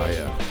 aka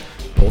Dia.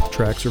 Both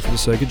tracks are for the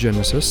Sega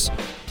Genesis,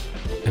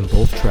 and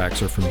both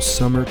tracks are from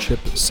Summer Chip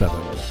 7.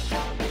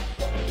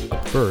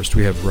 Up first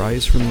we have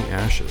Rise from the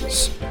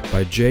Ashes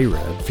by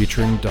J-Red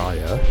featuring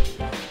Dia,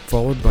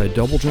 followed by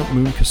Double Jump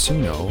Moon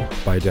Casino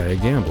by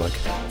Diagamblic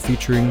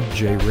featuring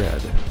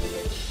J-Red.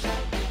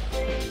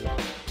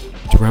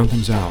 To round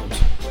things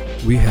out,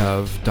 we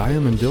have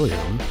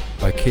Diamondillium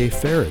by K.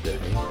 Faraday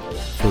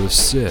for the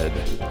SID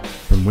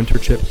from Winter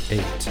Chip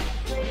 8.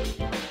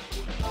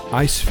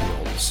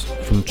 Icefields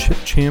from Chip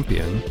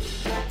Champion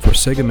for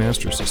Sega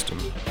Master System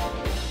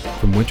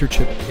from Winter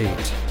Chip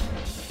 8.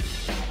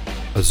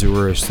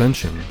 Azure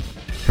Ascension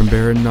from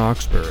Baron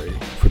Knoxberry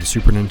for the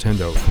Super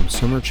Nintendo from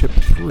Summer Chip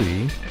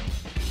 3.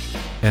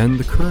 And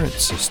The Current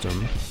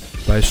System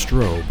by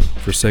Strobe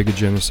for Sega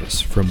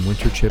Genesis from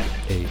Winter Chip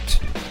 8.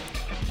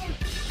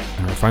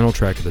 And our final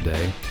track of the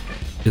day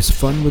is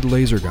Fun with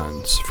Laser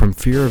Guns from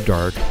Fear of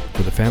Dark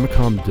for the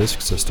Famicom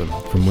Disk System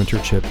from Winter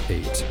Chip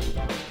 8.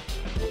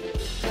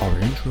 Our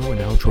intro and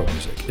outro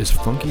music is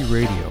Funky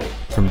Radio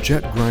from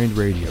Jet Grind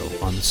Radio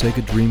on the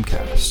Sega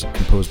Dreamcast,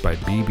 composed by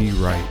B.B.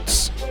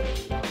 Wrights.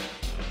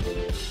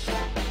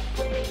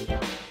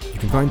 You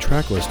can find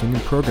track listing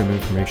and program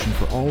information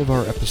for all of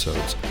our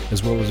episodes,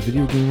 as well as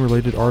video game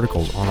related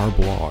articles on our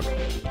blog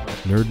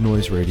at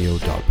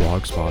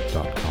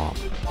nerdnoiseradio.blogspot.com.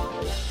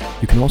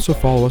 You can also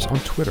follow us on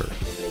Twitter,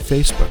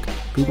 Facebook,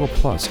 Google+,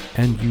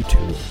 and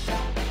YouTube.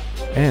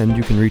 And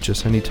you can reach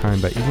us anytime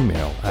by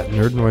email at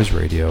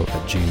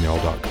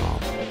nerdnoiseradio@gmail.com.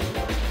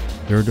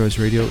 Nerd Noise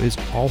Radio is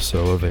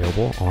also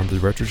available on the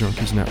Retro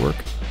Junkies network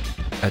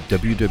at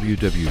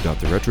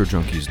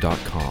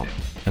www.theretrojunkies.com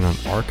and on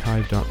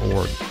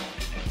archive.org.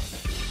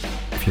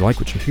 If you like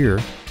what you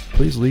hear,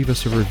 please leave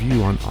us a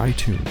review on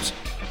iTunes,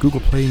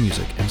 Google Play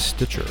Music, and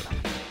Stitcher,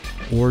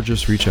 or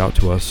just reach out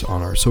to us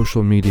on our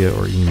social media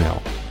or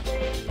email.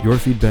 Your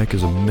feedback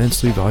is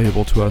immensely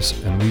valuable to us,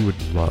 and we would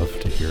love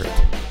to hear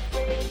it.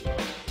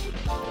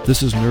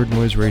 This is Nerd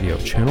Noise Radio,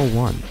 Channel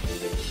 1,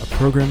 a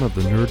program of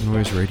the Nerd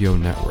Noise Radio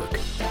Network.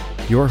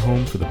 Your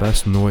home for the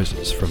best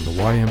noises from the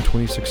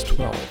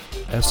YM2612,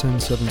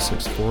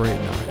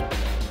 SN76489,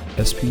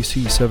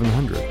 SPC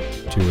 700,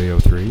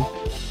 2A03,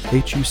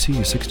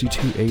 HUC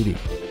 6280,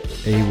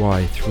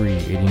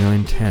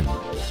 AY38910,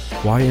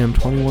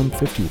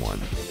 YM2151,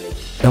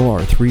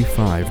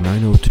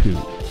 LR35902,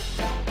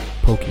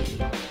 Pokey,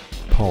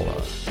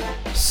 Paula,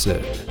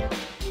 Sid,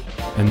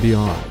 and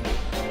beyond.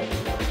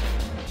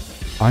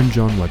 I'm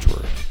John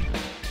Wedgeworth.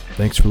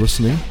 Thanks for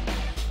listening.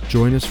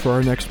 Join us for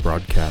our next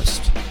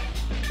broadcast.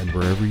 And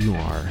wherever you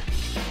are,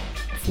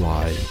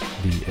 fly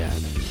the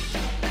end.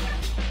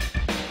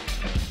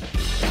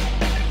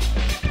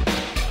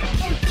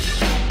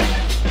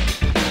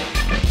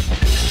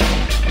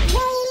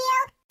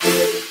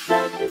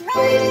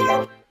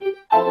 Radio.